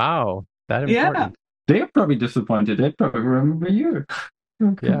 Wow, that important. Yeah. They're probably disappointed. They probably remember you.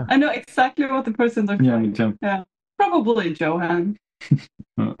 Okay. Yeah. I know exactly what the person looks like. Me too. Yeah. Probably Johan.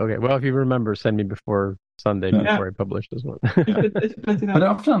 Okay, well, if you remember, send me before Sunday before I publish this one. But I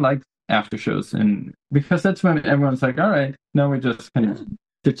often like after shows, and because that's when everyone's like, all right, now we're just kind of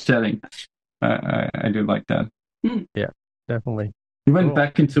chit-chatting. I do like that. Yeah, definitely. You went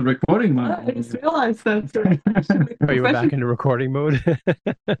back into recording mode. I just realized that. Oh, you went back into recording mode?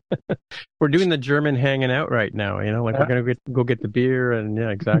 We're doing the German hanging out right now, we're going to go get the beer and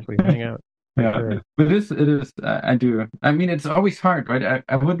exactly, hang out. Yeah, sure. But it is, I do. I mean, it's always hard, right?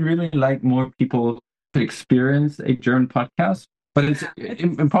 I would really like more people to experience a German podcast, but it's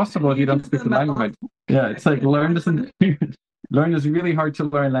impossible if you don't speak the language. Yeah, it's like learn is really hard to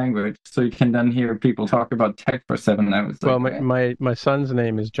learn language, so you can then hear people talk about tech for 7 hours. Well, my son's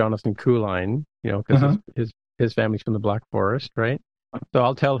name is Jonathan Kuhlein, because his family's from the Black Forest, right? So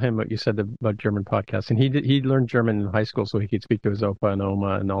I'll tell him what you said about German podcasts, and he learned German in high school, so he could speak to his opa and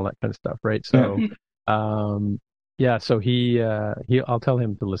oma and all that kind of stuff, right? So, so I'll tell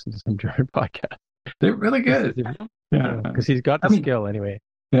him to listen to some German podcasts. They're really good. Because he's got the skill anyway.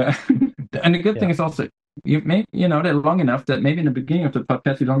 Yeah, and the good thing is also. You may, they're long enough that maybe in the beginning of the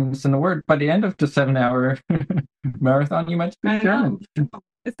podcast you don't listen a word. By the end of the 7-hour marathon, you might speak German.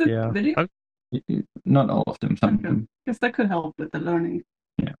 Is this video? Not all of them. Some of them. Because that could help with the learning.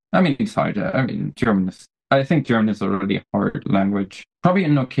 Yeah, I mean it's hard. I think German is already a hard language. Probably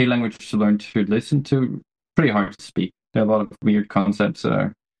an okay language to learn to listen to. Pretty hard to speak. There are a lot of weird concepts.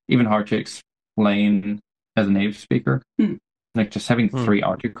 Even hard to explain as a native speaker. Like just having 3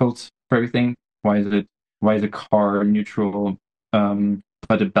 articles for everything. Why is a car neutral,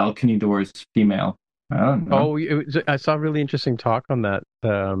 but a balcony door is female? I don't know. I saw a really interesting talk on that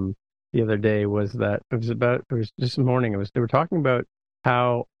the other day. It was this morning. They were talking about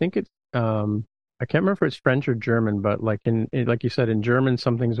how I think it's I can't remember if it's French or German, but like like you said, in German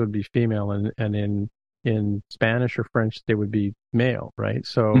some things would be female, and in Spanish or French they would be male, right?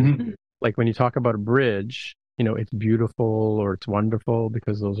 So like when you talk about a bridge, it's beautiful or it's wonderful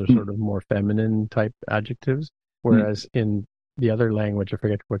because those are sort of more feminine type adjectives. Whereas in the other language, I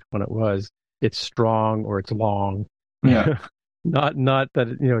forget which one it was, it's strong or it's long. Yeah. not that,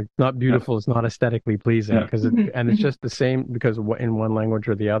 it's not beautiful. It's not aesthetically pleasing and it's just the same because in one language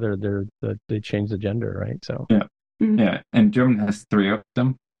or the other, they change the gender, right? So yeah. And German has 3 of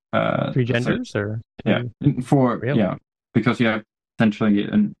them. 3 genders because you have essentially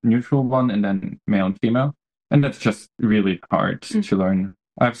a neutral one and then male and female. And that's just really hard to learn.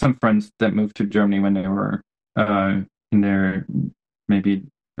 I have some friends that moved to Germany when they were in their maybe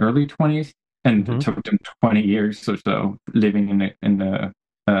early 20s, and it took them 20 years or so living in the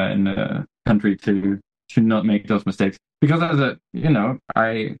country to not make those mistakes. Because I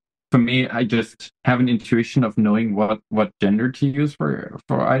just have an intuition of knowing what gender to use for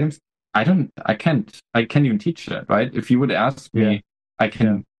items. I can't even teach that, right? If you would ask me, I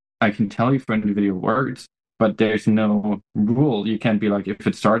can I can tell you for individual words, but there's no rule. You can't be like, if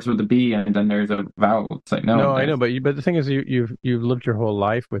it starts with a B and then there's a vowel, it's like, no. No, I know, but the thing is, you've lived your whole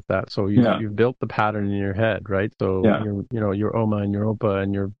life with that, so you've built the pattern in your head, right? So your Oma and your Opa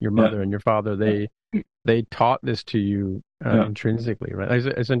and your mother and your father, they taught this to you intrinsically, right?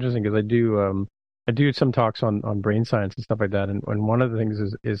 It's interesting because I do some talks on brain science and stuff like that, and one of the things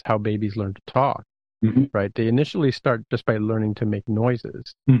is how babies learn to talk. Mm-hmm. Right? They initially start just by learning to make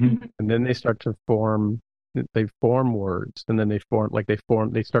noises, mm-hmm. and then they start to form. They form words, and then they start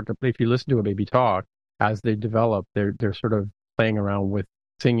to. If you listen to a baby talk, as they develop, they're sort of playing around with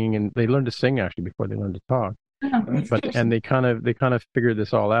singing, and they learn to sing actually before they learn to talk. And they kind of figure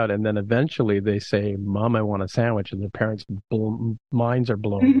this all out, and then eventually they say, "Mom, I want a sandwich," and their parents' minds are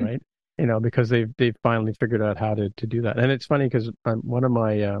blown, right? Because they've finally figured out how to do that. And it's funny because one of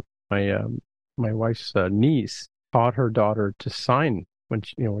my wife's niece taught her daughter to sign when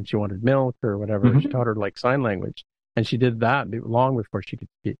she wanted milk or whatever. Mm-hmm. She taught her like sign language, and she did that long before she could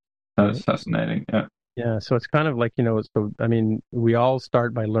speak. That's fascinating. Yeah. Yeah. So it's kind of like So I mean, we all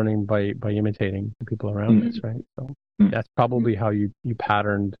start by learning by imitating the people around us, right? So that's probably how you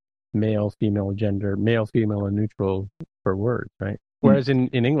patterned male, female, gender, male, female, and neutral for words, right? Whereas in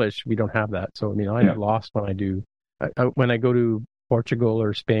English we don't have that. So I mean, I'm lost when I go to Portugal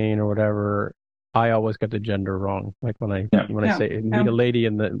or Spain or whatever. I always get the gender wrong. Like when I say meet a lady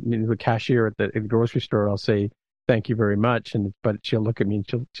in the cashier at the grocery store, I'll say thank you very much, but she'll look at me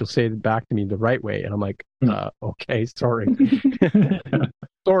and she'll say it back to me the right way, and I'm like, okay, sorry,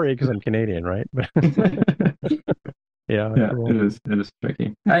 sorry, because I'm Canadian, right? Cool. It is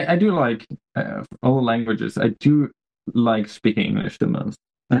tricky. I do like all languages. I do like speaking English the most.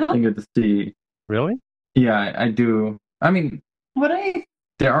 I think it's really. Yeah, I do. I mean,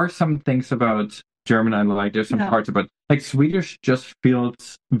 there are some things about German I like. There's some parts about like Swedish just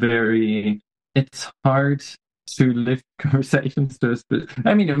feels very. It's hard to lift conversations to.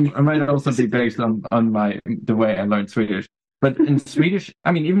 I mean, it might also be based on the way I learned Swedish. But in Swedish,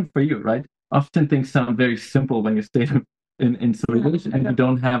 I mean, even for you, right? Often things sound very simple when you say them in Swedish, and you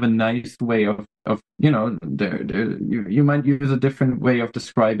don't have a nice way of you might use a different way of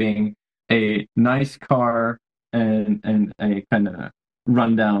describing a nice car and a kind of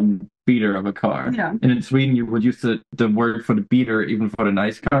rundown beater of a car. Yeah. And in Sweden, you would use the word for the beater even for the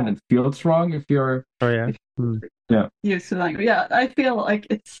nice car, and it feels wrong if you're. Oh yeah. Used to language. Yeah, I feel like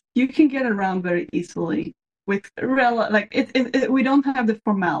you can get around very easily with we don't have the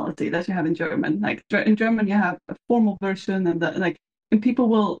formality that you have in German. Like in German, you have a formal version, and people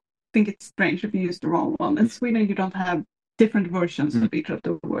will think it's strange if you use the wrong one. In Sweden, you don't have different versions of each of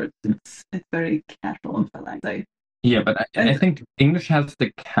the words. It's very casual, I say. Yeah, but I think English has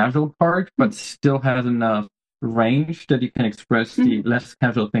the casual part, but still has enough range that you can express the less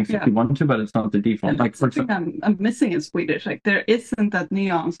casual things if you want to, but it's not the default. Like for example, I'm missing in Swedish. Like there isn't that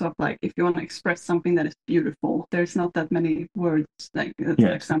nuance of like if you want to express something that is beautiful, there's not that many words. Like that's an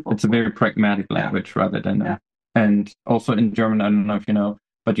example. It's a very pragmatic language rather than and also in German, I don't know if you know,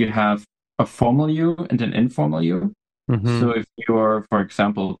 but you have a formal you and an informal you. Mm-hmm. So if you're, for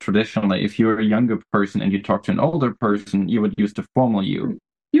example, traditionally, if you're a younger person and you talk to an older person, you would use the formal you.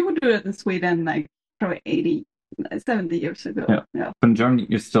 You would do it in Sweden like probably 70 years ago. Yeah. But in Germany,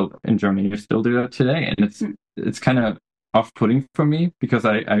 you still do that today. And it's kind of off-putting for me because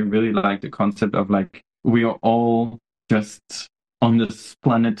I really like the concept of like, we are all just on this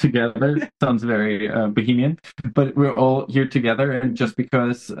planet together. Sounds very bohemian, but we're all here together. And just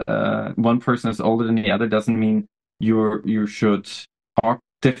because one person is older than the other doesn't mean you should talk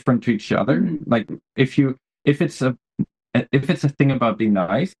different to each other. Like if it's a thing about being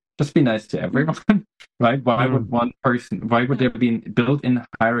nice, just be nice to everyone, right? Why would there be built-in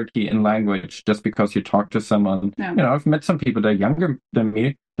hierarchy in language just because you talk to someone? Yeah. I've met some people that are younger than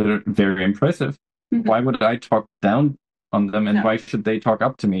me that are very impressive. Mm-hmm. Why would I talk down on them, and why should they talk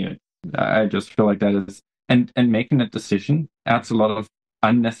up to me? I just feel like that is and making that decision adds a lot of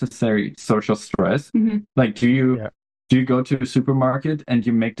unnecessary social stress. Mm-hmm. Like, do you go to a supermarket and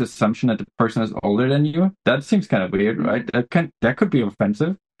you make the assumption that the person is older than you? That seems kind of weird, right? That could be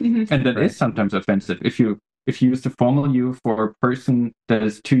offensive, and that is sometimes offensive. If you use the formal you for a person that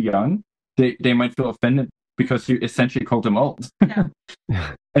is too young, they might feel offended because you essentially called them old,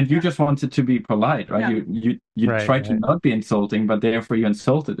 and you just wanted to be polite, right? You try to not be insulting, but therefore you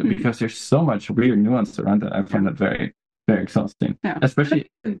insulted them because there's so much weird nuance around that. I find that very, very exhausting, especially.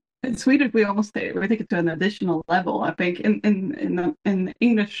 In Swedish, we take it to an additional level. I think in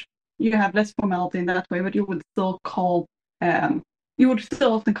English, you have less formality in that way, but you would still call, you would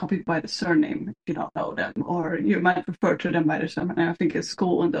still often call people by the surname if you don't know them, or you might refer to them by their surname. I think it's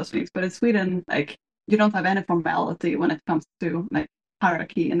school and those things. But in Sweden, like you don't have any formality when it comes to like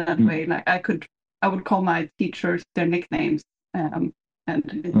hierarchy in that way. Like I would call my teachers their nicknames, and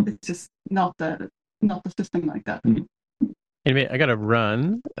it's just not the system like that. Anyway, I gotta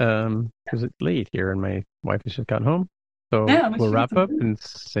run because it's late here and my wife has just gotten home. So we'll wrap up and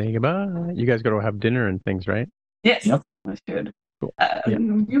say goodbye. You guys got to have dinner and things, right? Yes, we should. Cool.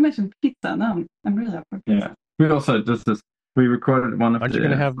 You mentioned pizza. Now I'm really up for pizza. Yeah, we also we recorded one of. Aren't you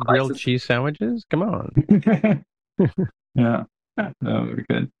going to have grilled cheese sandwiches? Come on. Yeah. That would be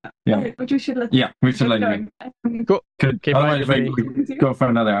good. Yeah. Right, but we should let you. Cool. Okay, otherwise, we go for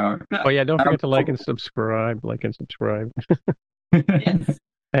another hour. Oh yeah, don't forget to like and subscribe. Yes.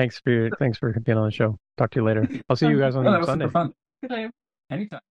 Thanks for being on the show. Talk to you later. I'll see you guys on that was Sunday. Super fun. Good day. Anytime.